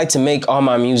 I don't like to make all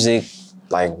my music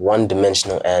like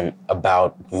one-dimensional and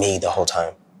about me the whole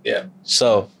time. Yeah.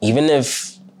 So even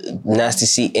if Nasty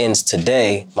C ends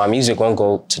today, my music won't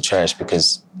go to trash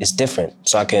because it's different.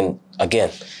 So I can, again,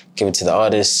 give it to the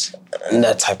artist and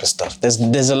that type of stuff.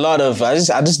 There's a lot of, I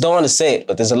just don't want to say it,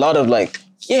 but there's a lot of like,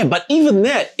 yeah, but even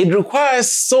that, it requires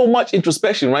so much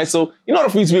introspection, right? So in order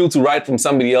for you to be able to write from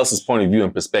somebody else's point of view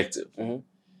and perspective,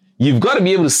 you've got to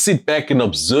be able to sit back and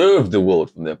observe the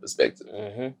world from their perspective.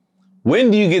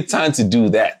 When do you get time to do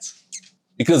that?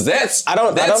 Because that's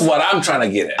what I'm trying to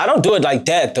get at. I don't do it like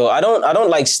that though. I don't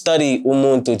like study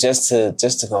Umuntu just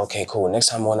to go, okay, cool. Next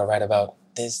time I want to write about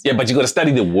this. Yeah, but you got to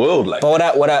study the world like. But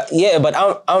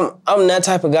I'm that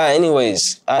type of guy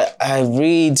anyways. I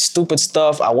read stupid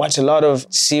stuff. I watch a lot of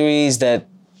series that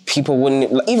people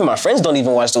wouldn't, even my friends don't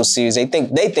even watch those series. They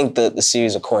think the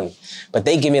series are corny. But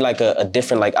they give me like a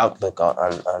different like outlook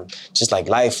on just like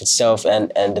life itself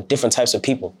and the different types of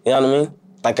people. You know what I mean?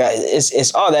 Like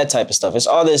it's all that type of stuff. It's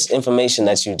all this information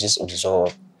that you just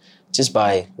absorb just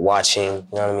by watching, you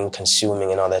know what I mean,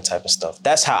 consuming and all that type of stuff.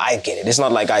 That's how I get it. It's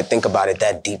not like I think about it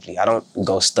that deeply. I don't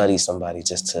go study somebody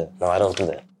no, I don't do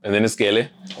that. And then Iskele,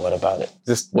 what about it?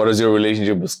 Just what is your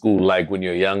relationship with school like when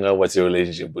you're younger? What's your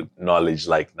relationship with knowledge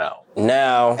like now?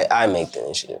 Now, I make the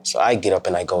initiative. So I get up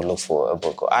and I go look for a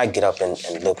book, or I get up and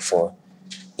look for,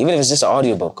 even if it's just an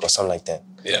audiobook or something like that.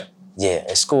 Yeah. Yeah,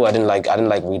 in school, I didn't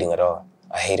like reading at all.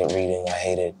 I hated reading. I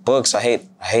hated books. I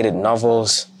hated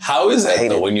novels. How is that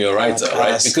though when you're a writer,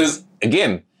 right? Because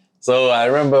again, so I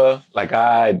remember like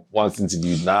I once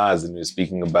interviewed Nas and he was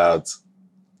speaking about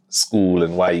school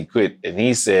and why he quit. And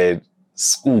he said,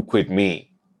 school quit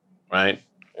me, right?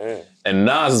 And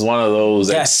Nas is one of those.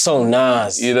 That's so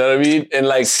Nas. You know what I mean? And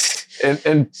like,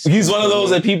 and he's one of those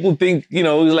that people think, you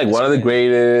know, he's like one of the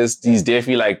greatest. He's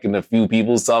definitely like in a few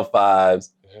people's top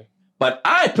 5s. But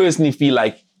I personally feel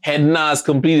like had Nas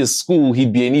completed school,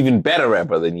 he'd be an even better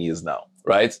rapper than he is now,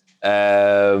 right?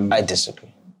 I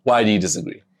disagree. Why do you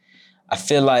disagree? I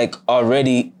feel like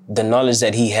already the knowledge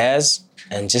that he has,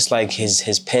 and just like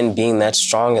his pen being that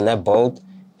strong and that bold,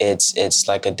 it's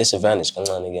like a disadvantage going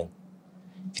on again.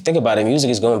 If you think about it, music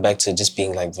is going back to just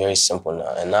being like very simple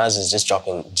now, and Nas is just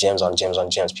dropping gems on gems on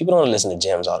gems. People don't listen to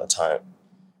gems all the time.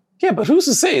 Yeah, but who's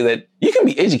to say that you can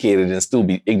be educated and still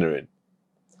be ignorant?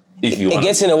 It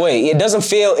gets in the way. It doesn't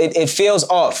feel, it feels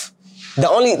off. I'm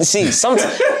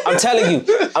telling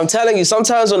you,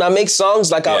 sometimes when I make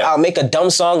songs, like I'll make a dumb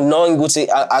song knowing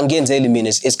I'm getting daily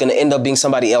minutes, it's gonna end up being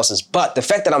somebody else's. But the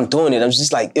fact that I'm doing it, I'm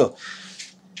just like, yo,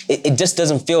 it just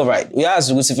doesn't feel right.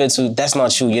 That's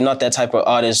not you. You're not that type of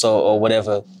artist or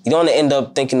whatever. You don't want to end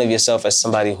up thinking of yourself as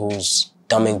somebody who's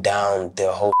dumbing down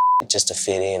their whole just to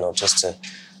fit in or just to,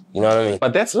 you know what I mean?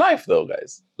 But that's life though,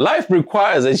 guys. Life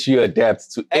requires that you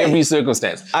adapt to every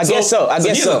circumstance. I guess so.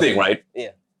 Here's the thing, right? Yeah.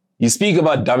 You speak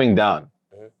about dumbing down.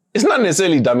 It's not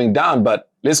necessarily dumbing down,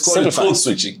 but let's call it code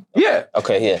switching. Yeah.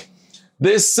 Okay, yeah.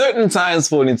 There's certain times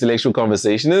for an intellectual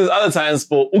conversation. There's other times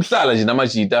for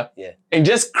and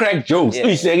just crack jokes.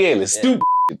 Stupid.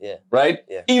 Yeah. Right?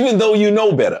 Yeah. Even though you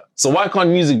know better. So why can't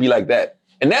music be like that?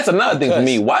 And that's another thing for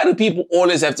me. Why do people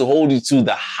always have to hold you to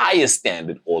the highest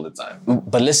standard all the time?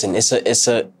 But listen, it's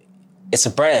a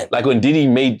brand. Like when Diddy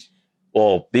made,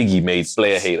 or Biggie made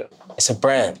Player Hater. It's a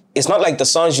brand. It's not like the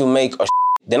songs you make are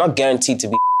they're not guaranteed to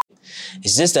be.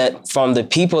 It's just that from the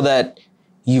people that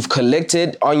you've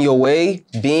collected on your way,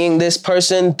 being this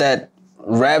person that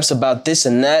raps about this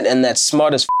and that's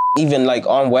smart as even like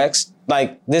on wax,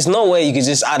 like there's no way you could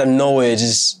just out of nowhere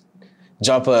just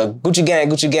drop a Gucci gang.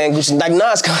 Like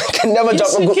Nas can never drop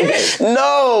a Gucci gang.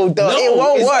 No, dog, it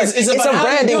won't work. It's a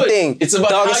branding thing. It's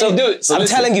about how you do it. So I'm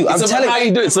telling you. It's about how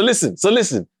you do it. So listen.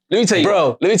 Let me tell you.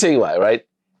 Bro. Let me tell you why, right?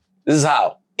 This is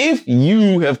how. If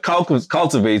you have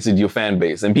cultivated your fan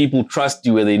base and people trust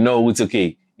you and they know it's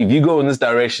okay, if you go in this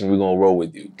direction, we're gonna roll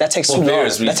with you. That takes For too long.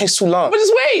 various That reasons. takes too long. But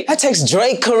just wait. That takes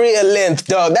Drake career length,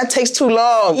 dog. That takes too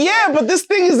long. Yeah, but this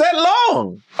thing is that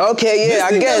long. Okay, yeah, This I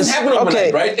thing guess. doesn't happen overnight,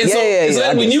 Okay, right? And yeah, so it's yeah,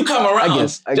 like I when guess. you come around, I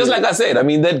just get like I said, I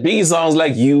mean, that Biggie song's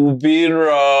like, you've been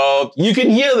robbed. You can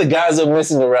hear the guys are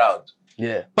messing around.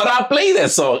 Yeah, But I play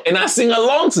that song and I sing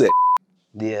along to it.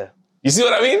 yeah. You see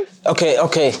what I mean?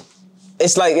 Okay.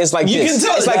 It's like You this. can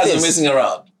tell It's the like guys are this. messing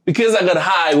around. Because I got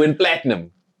high when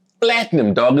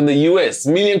platinum, dog, in the US,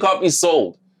 million copies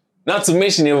sold. Not to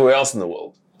mention everywhere else in the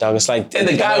world. Dog, it's like. And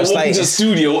the guy it's walked like- into the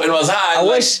studio and was high. I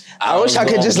like, wish I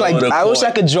could just like. I wish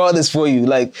I could draw this for you.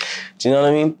 Like, do you know what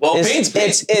I mean? Well, It's-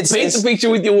 paint the picture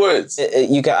with your words.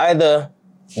 you can either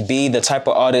be the type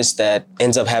of artist that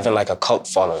ends up having like a cult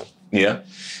following. Yeah.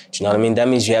 Do you know what I mean? That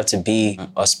means you have to be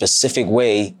a specific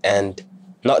way and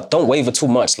don't waver too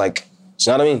much. Like,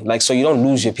 do you know what I mean? Like, so you don't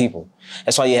lose your people.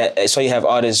 That's why you have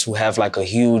artists who have like a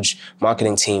huge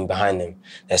marketing team behind them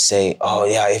that say, oh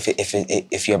yeah,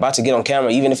 if you're about to get on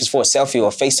camera, even if it's for a selfie or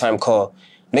a FaceTime call,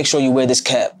 make sure you wear this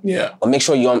cap. Yeah. Or make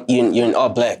sure you're in all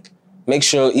black. Make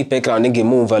sure you pick out nigga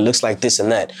move looks like this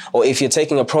and that. Or if you're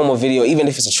taking a promo video, even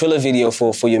if it's a Triller video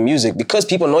for your music, because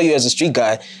people know you as a street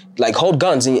guy, like hold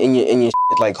guns in your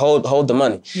shit, like hold the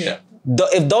money. Yeah.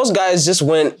 If those guys just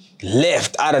went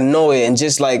left out of nowhere and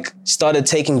just like started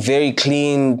taking very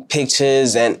clean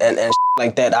pictures and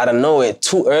like that out of nowhere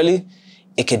too early,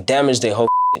 it could damage their whole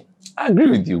shit. I agree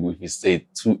with you if you say it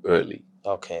too early.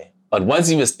 Okay. But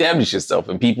once you've established yourself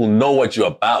and people know what you're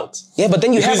about. Yeah, but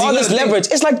then you Because have all you this gotta think- leverage.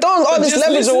 It's like throwing all But this just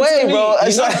leverage listen away, to me. bro.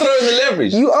 It's You're like not throwing the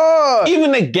leverage. you are.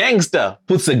 Even a gangster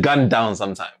puts a gun down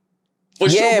sometimes. For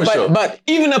Yeah, sure. but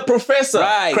even a professor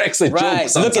cracks a joke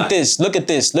sometimes. Look at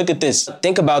this.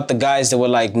 Think about the guys that were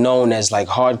like known as like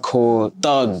hardcore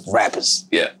thug rappers.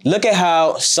 Yeah. Look at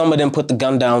how some of them put the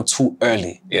gun down too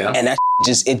early. Yeah. And that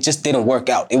just didn't work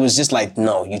out. It was just like,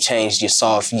 no, you changed, you're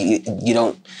soft, you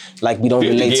don't, like we don't You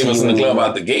relate gave to us you in the club anymore.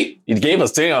 out the gate. You gave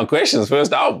us 10 on questions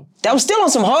first album. That was still on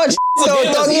some hard shit. So,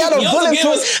 gave dog, us he had heat. a He also bulletproof.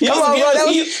 gave us- he Come also on, gave bro. us That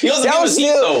heat. was, He also that gave was us heat,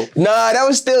 still, though. nah, that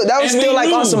was And still we like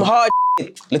on knew. some hard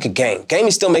shit. Look at Game. Game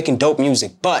is still making dope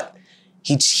music, but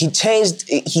he changed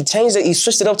it. He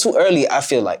switched it up too early, I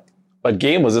feel like. But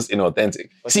Game was just inauthentic.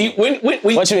 See, when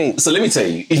What you mean? So let me tell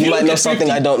you. If You look might know at something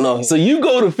 50, I don't know. So you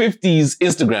go to 50's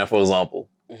Instagram, for example.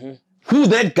 Mm-hmm. Who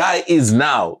that guy is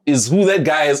now is who that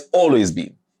guy has always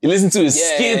been. You listen to his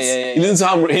Yeah, skits. yeah. You listen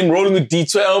to him rolling with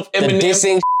D12, The Eminem.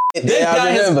 dissing That yeah, guy I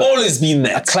has remember. always been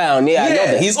that. A clown, yeah, I know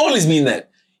that. He's always been that.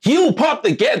 He'll pop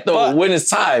the get though But- when it's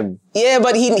time. Yeah,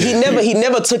 but he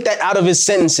never took that out of his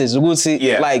sentences. Uguti.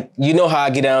 Yeah. Like, you know how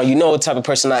I get down, you know what type of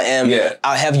person I am. Yeah.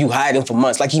 I'll have you hiding for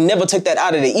months. Like, he never took that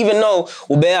out of it. Even though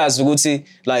Ubeaz Uguti,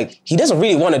 like, he doesn't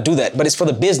really want to do that, but it's for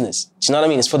the business. You know what I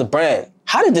mean? It's for the brand.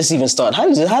 How did this even start? How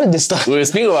did this start? We're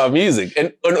speaking about music.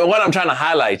 And what I'm trying to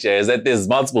highlight here is that there's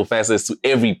multiple facets to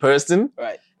every person,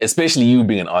 Right. especially you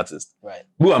being an artist. Right.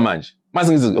 Buwa manje.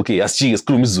 Manje okay, asichike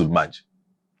sikhuluma isiZulu manje.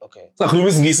 Okay. Sakhuluma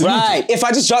isiNgisi. Right. If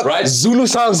I just drop Right. Zulu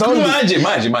songs only,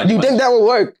 Manje. you think that would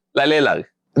work? Lalela.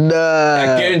 I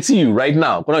Nah. guarantee you right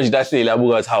now, khona nje dahleli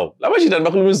abuka athi hawu. Laba shitani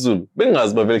bakhuluma isiZulu.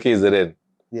 Bengazi bavele KZN.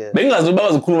 Yeah. Bengazi ukuthi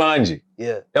bazokhuluma kanje.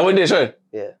 Yeah. Yabo into eshoyo?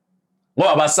 Yeah.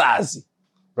 Ngoba basazi.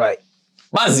 Right.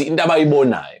 Bazi into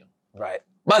abayibonayo. Right.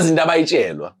 Bazi into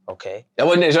abayitshelwa. Okay.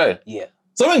 Yabo into eshoyo? Yeah.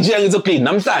 So mengijika ngithi okay,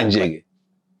 namhlanje ke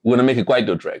we're gonna make a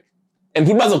Kwaito track. And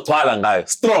futhi bazogcwala ngayo.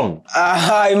 Strong.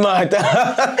 Hi,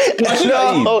 Martha.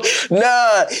 No,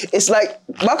 nah. It's like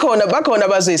bakhona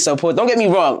bazoyi support. Don't get me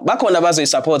wrong. Bakhona bazoyi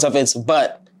support of it,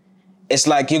 but it's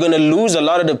like you're gonna lose a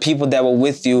lot of the people that were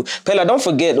with you. Pela, don't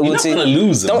forget. You're not gonna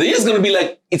lose them. They're just gonna be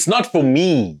like, it's not for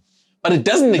me. But it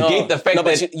doesn't negate the fact but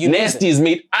that you lose Nasty it. has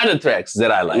made other tracks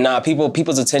that I like. Nah,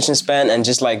 people's attention span and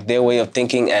just like their way of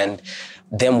thinking and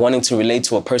them wanting to relate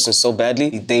to a person so badly,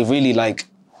 they really like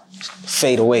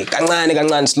fade away.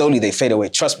 Slowly they fade away.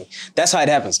 Trust me. That's how it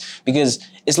happens. Because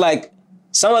it's like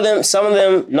some of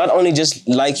them not only just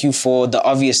like you for the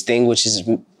obvious thing, which is,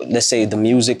 let's say, the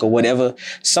music or whatever.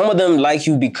 Some of them like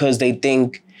you because they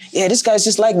think, yeah, this guy's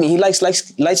just like me. He likes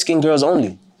light-skinned girls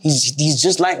only. He's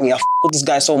just like me. I f with this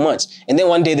guy so much. And then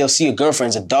one day they'll see your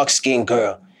girlfriend's a dark-skinned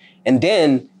girl. And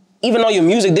then, even though your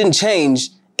music didn't change,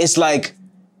 it's like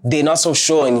they're not so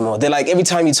sure anymore. They're like, every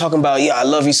time you're talking about, yeah, I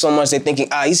love you so much, they're thinking,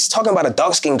 he's talking about a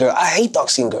dark-skinned girl. I hate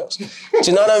dark-skinned girls. Do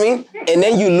you know what I mean? And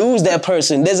then you lose that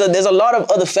person. There's a lot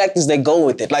of other factors that go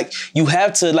with it. Like, you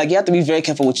have to be very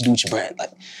careful what you do with your brand.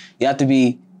 Like, you have to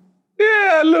be...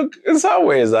 Yeah, look, in some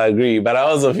ways I agree, but I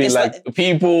also feel It's like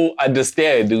people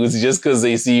understand it was just because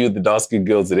they see you with the dark-skinned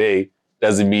girl today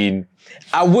doesn't mean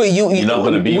I will. You're not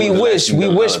gonna be We with the wish. light We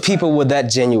skin wish girl people were that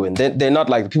genuine. They're not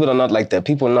like people are not like that.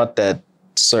 People are not that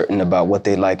certain about what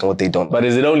they like and what they don't. But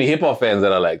is it only hip hop fans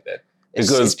that are like that?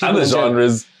 Because It's people other in general.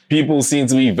 genres, people seem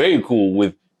to be very cool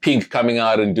with Pink coming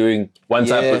out and doing one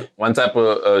type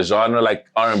of genre like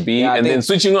R&B, Yeah, I and then think-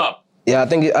 switching up. Yeah, I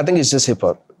think it's just hip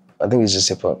hop. I think it's just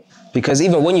hip hop. Because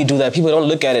even when you do that, people don't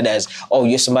look at it as, oh,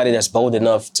 you're somebody that's bold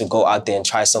enough to go out there and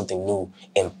try something new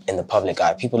in the public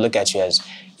eye. People look at you as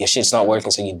your shit's not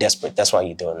working, so you're desperate. That's why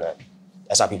you're doing that.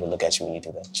 That's how people look at you when you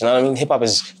do that. Do you know what I mean? Hip hop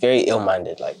is very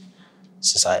ill-minded, like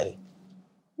society.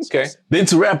 Okay. Then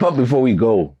to wrap up before we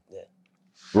go,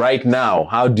 right now,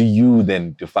 how do you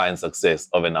then define success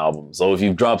of an album? So if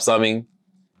you've dropped something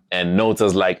and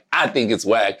Nota's like, I think it's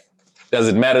whack, does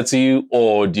it matter to you?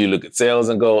 Or do you look at sales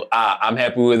and go, I'm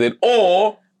happy with it?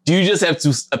 Or do you just have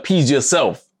to appease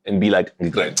yourself and be like,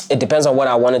 great? It depends on what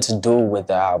I wanted to do with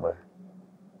the album.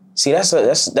 See, that's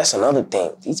another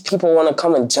thing. These people want to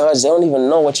come and judge. They don't even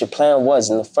know what your plan was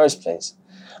in the first place.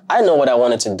 I know what I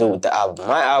wanted to do with the album.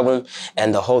 My album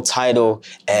and the whole title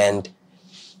and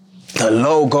the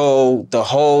logo, the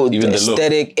whole Even the look.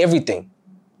 aesthetic, everything.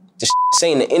 The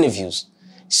saying the interviews.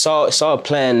 Saw a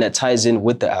plan that ties in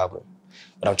with the album.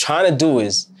 What I'm trying to do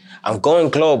is, I'm going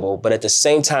global, but at the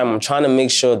same time, I'm trying to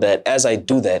make sure that as I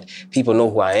do that, people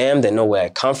know who I am, they know where I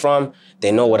come from,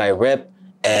 they know what I rep,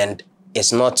 and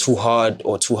it's not too hard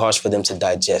or too harsh for them to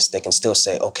digest. They can still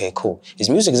say, okay, cool.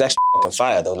 His music is actually fucking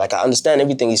fire, though. Like, I understand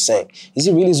everything he's saying. Is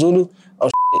he really Zulu?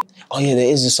 Oh, shit. Oh, yeah, there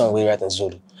is this song where he raps in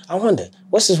Zulu. I wonder,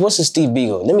 what's his Steve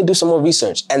Biko? Let me do some more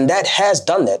research. And that has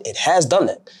done that. It has done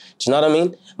that. Do you know what I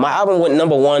mean? My album went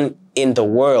 #1 in the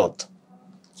world.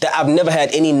 I've never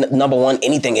had any #1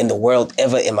 anything in the world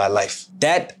ever in my life.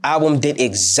 That album did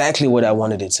exactly what I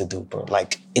wanted it to do, bro.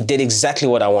 Like, it did exactly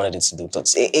what I wanted it to do.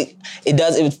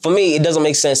 For me, it doesn't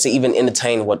make sense to even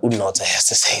entertain what Unota has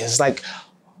to say. It's like,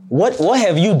 what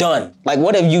have you done? Like,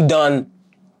 what have you done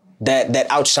that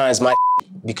outshines my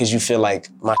because you feel like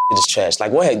my is trash?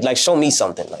 Like, show me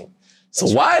something. Like, So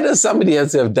why does somebody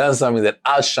have to have done something that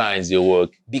outshines your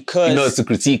work because in order to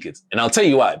critique it? And I'll tell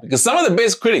you why. Because some of the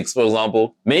best critics, for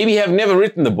example, maybe have never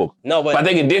written the book. No, but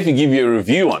they can definitely give you a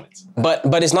review on it. But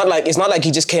it's not like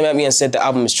he just came at me and said the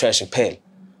album is trash and pale.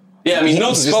 Yeah, I mean,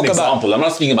 Nota's just an example. I'm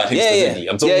not speaking about him specifically.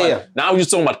 I'm talking about now we're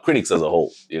just talking about critics as a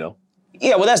whole, you know?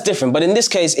 Yeah, well, that's different. But in this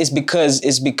case, it's because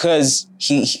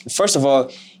he first of all,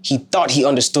 he thought he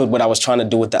understood what I was trying to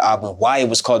do with the album, why it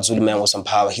was called Zulu Man with Some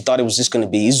Power. He thought it was just going to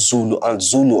be Zulu on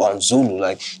Zulu on Zulu.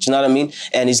 Like, do you know what I mean?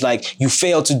 And he's like, you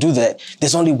failed to do that.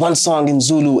 There's only one song in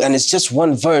Zulu, and it's just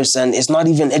one verse, and it's not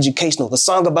even educational. The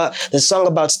song about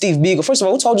Steve Biko. First of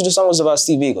all, who told you the song was about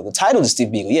Steve Biko? The title is Steve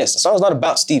Biko. Yes, the song's not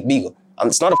about Steve Biko.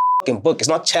 It's not a fucking book. It's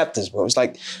not chapters, bro. It's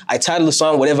like I title the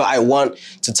song whatever I want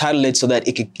to title it so that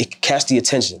it could catch the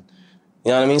attention.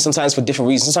 You know what I mean? Sometimes for different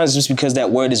reasons. Sometimes just because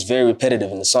that word is very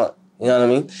repetitive in the song. You know what I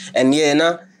mean? And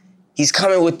he's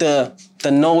coming with the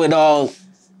know-it-all,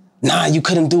 nah, you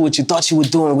couldn't do what you thought you were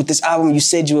doing. With this album, you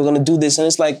said you were gonna do this. And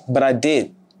it's like, but I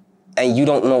did. And you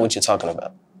don't know what you're talking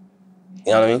about.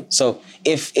 You know what I mean? So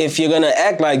if you're gonna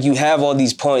act like you have all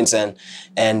these points and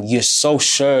you're so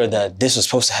sure that this was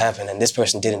supposed to happen and this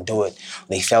person didn't do it,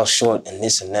 they fell short and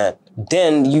this and that,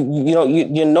 then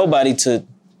you're nobody to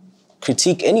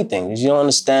critique anything because you don't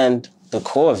understand the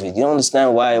core of it. You don't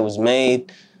understand why it was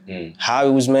made, how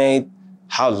it was made,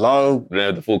 how long. You don't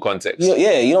have the full context. You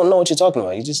don't know what you're talking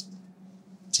about. You're just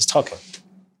talking.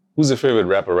 Who's your favorite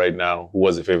rapper right now? Who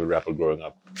was your favorite rapper growing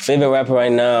up? Favorite rapper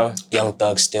right now, Young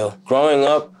Thug still. Growing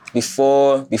up,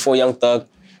 before Young Thug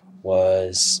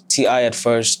was T.I. at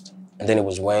first, and then it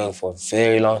was Wayne for a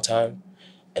very long time,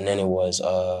 and then it was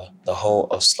the whole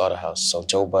of Slaughterhouse. So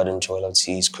Joe Budden, Joel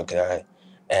Ortiz, Crooked I,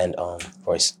 and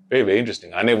Royce. Very, very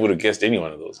interesting. I never would have guessed any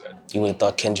one of those guys. You would have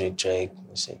thought Kendrick, Drake,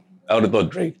 let's see. I would have thought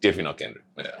Drake, definitely not Kendrick.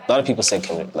 Yeah. A lot of people say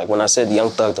Kendrick. Like when I said Young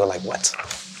Thug, they're like, what?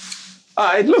 All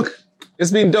right, look,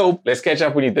 it's been dope. Let's catch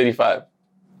up when you're 35.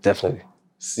 Definitely.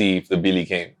 See if the Billy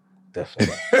came.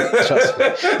 Definitely. Trust me.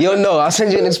 Yo, no, I'll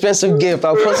send you an expensive gift.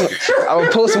 I'll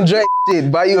pull some Drake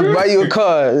shit, buy you a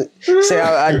car. Say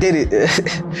I did it.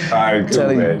 All right,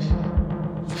 cool, man.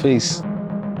 Peace.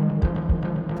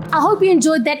 I hope you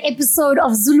enjoyed that episode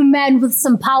of Zulu Man with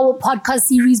Some Power podcast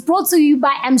series brought to you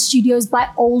by M Studios by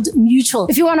Old Mutual.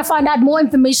 If you want to find out more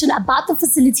information about the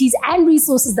facilities and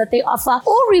resources that they offer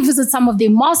or revisit some of their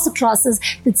masterclasses,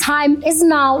 the time is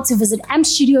now to visit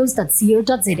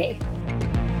mstudios.co.za.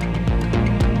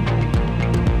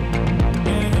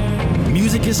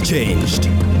 Music has changed.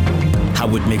 How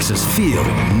it makes us feel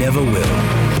never will.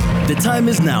 The time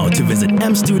is now to visit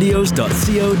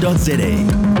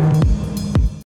mstudios.co.za.